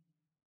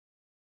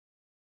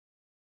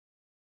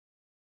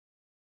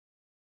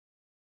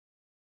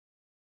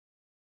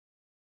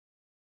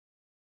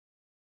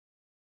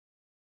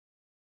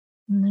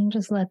 And then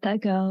just let that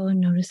go and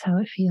notice how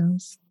it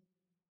feels.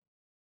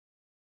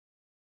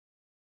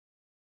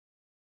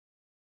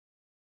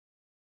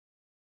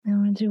 I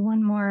want to do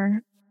one more.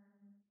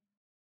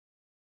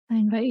 I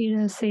invite you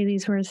to say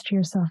these words to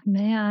yourself.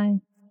 May I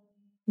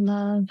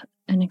love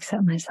and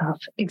accept myself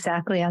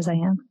exactly as I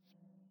am.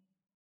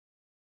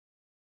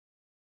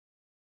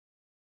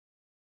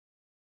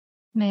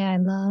 May I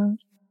love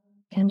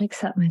and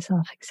accept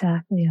myself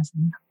exactly as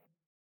I am.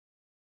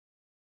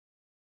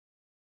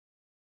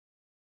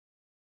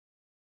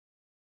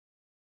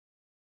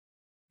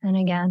 And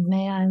again,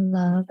 may I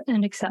love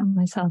and accept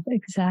myself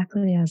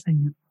exactly as I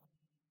am.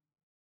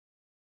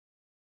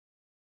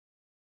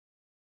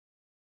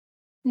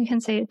 You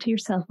can say it to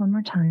yourself one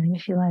more time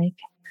if you like.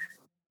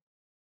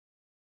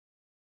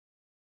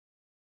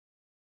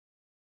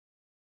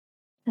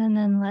 And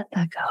then let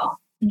that go.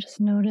 And just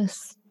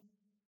notice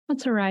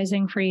what's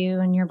arising for you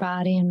in your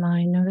body and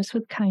mind. Notice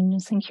with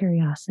kindness and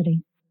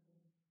curiosity.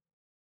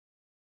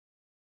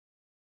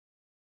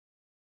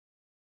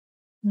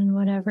 And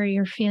whatever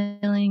you're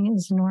feeling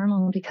is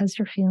normal because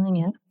you're feeling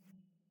it.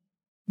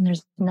 And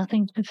there's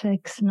nothing to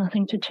fix,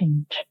 nothing to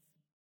change.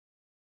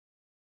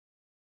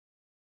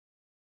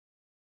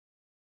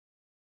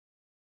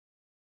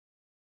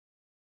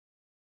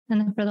 And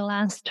then for the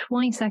last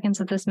 20 seconds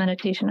of this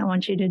meditation, I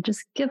want you to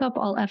just give up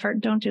all effort.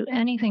 Don't do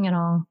anything at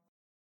all.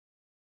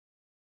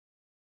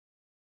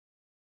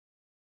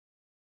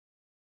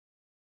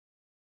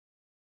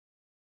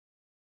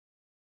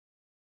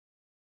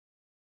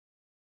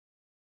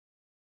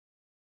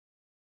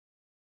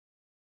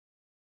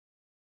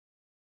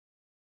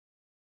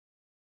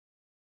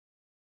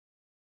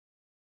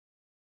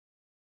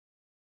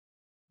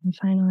 And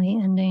finally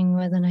ending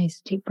with a nice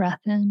deep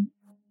breath in.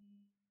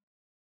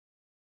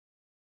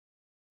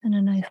 And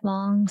a nice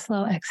long,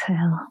 slow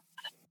exhale.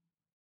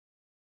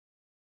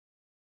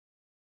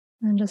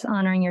 And just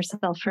honoring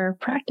yourself for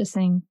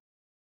practicing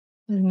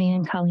with me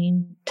and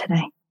Colleen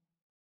today.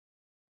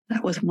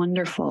 That was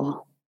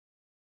wonderful.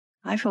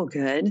 I feel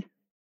good.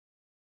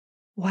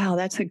 Wow,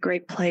 that's a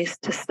great place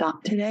to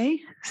stop today.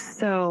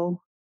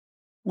 So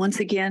once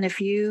again, if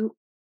you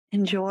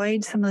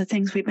enjoyed some of the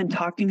things we've been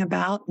talking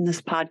about in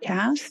this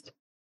podcast,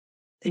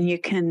 then you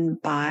can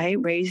buy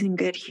Raising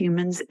Good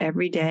Humans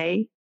Every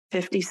Day,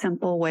 50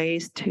 Simple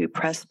Ways to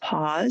Press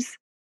Pause,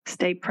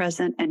 Stay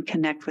Present, and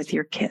Connect with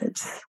Your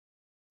Kids.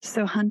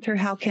 So Hunter,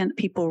 how can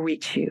people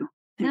reach you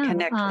and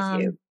connect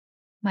with you?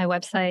 My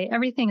website,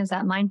 everything is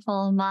at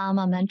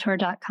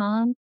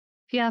mindfulmamamentor.com.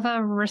 If you have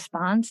a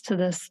response to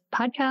this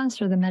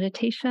podcast or the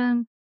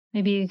meditation,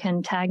 maybe you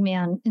can tag me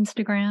on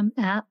Instagram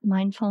at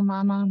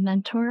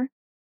mindfulmamamentor.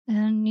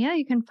 And yeah,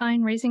 you can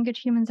find Raising Good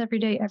Humans Every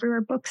Day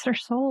everywhere books are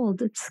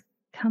sold. It's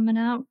coming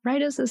out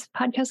right as this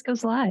podcast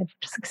goes live,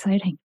 which is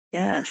exciting.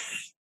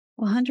 Yes.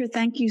 Well, Hunter,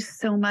 thank you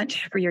so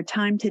much for your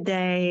time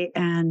today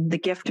and the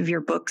gift of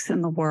your books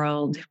in the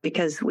world,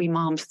 because we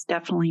moms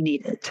definitely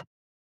need it.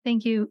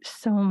 Thank you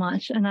so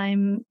much. And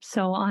I'm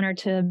so honored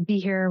to be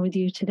here with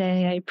you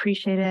today. I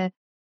appreciate it.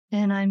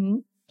 And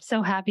I'm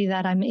so happy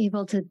that I'm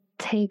able to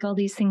take all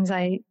these things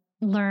I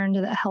learned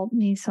that helped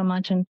me so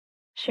much and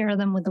share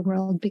them with the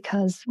world,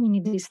 because we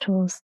need these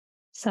tools.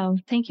 So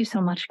thank you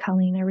so much,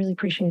 Colleen. I really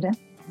appreciate it.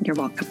 You're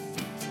welcome.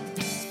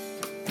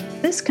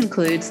 This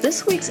concludes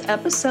this week's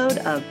episode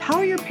of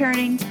Power Your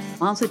Parenting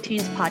Moms with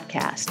Teens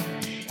podcast.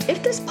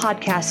 If this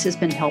podcast has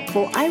been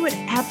helpful, I would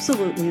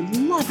absolutely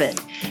love it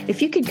if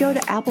you could go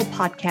to Apple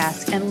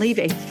Podcasts and leave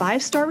a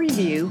 5-star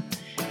review.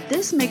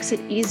 This makes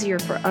it easier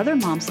for other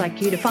moms like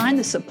you to find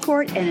the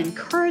support and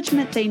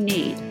encouragement they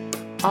need.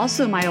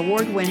 Also, my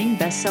award-winning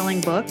best-selling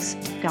books,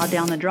 Dial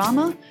Down the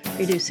Drama,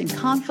 Reducing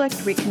Conflict,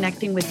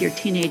 Reconnecting with Your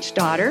Teenage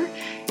Daughter,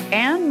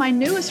 and my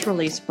newest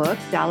release book,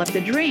 Dial Up the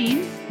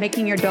Dream,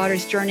 Making Your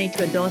Daughter's Journey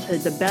to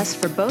Adulthood the Best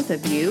for Both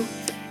of You.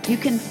 You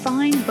can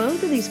find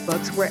both of these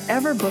books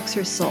wherever books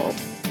are sold.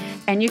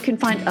 And you can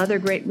find other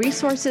great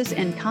resources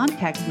and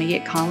contact me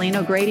at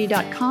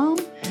ColleenO'Grady.com,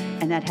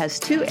 and that has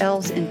 2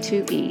 L's and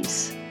 2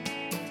 E's.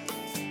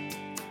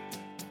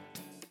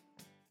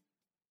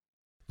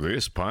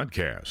 This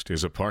podcast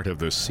is a part of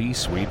the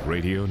C-Suite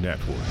Radio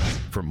Network.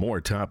 For more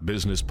top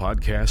business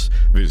podcasts,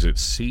 visit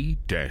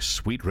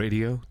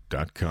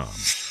c-suiteradio.com.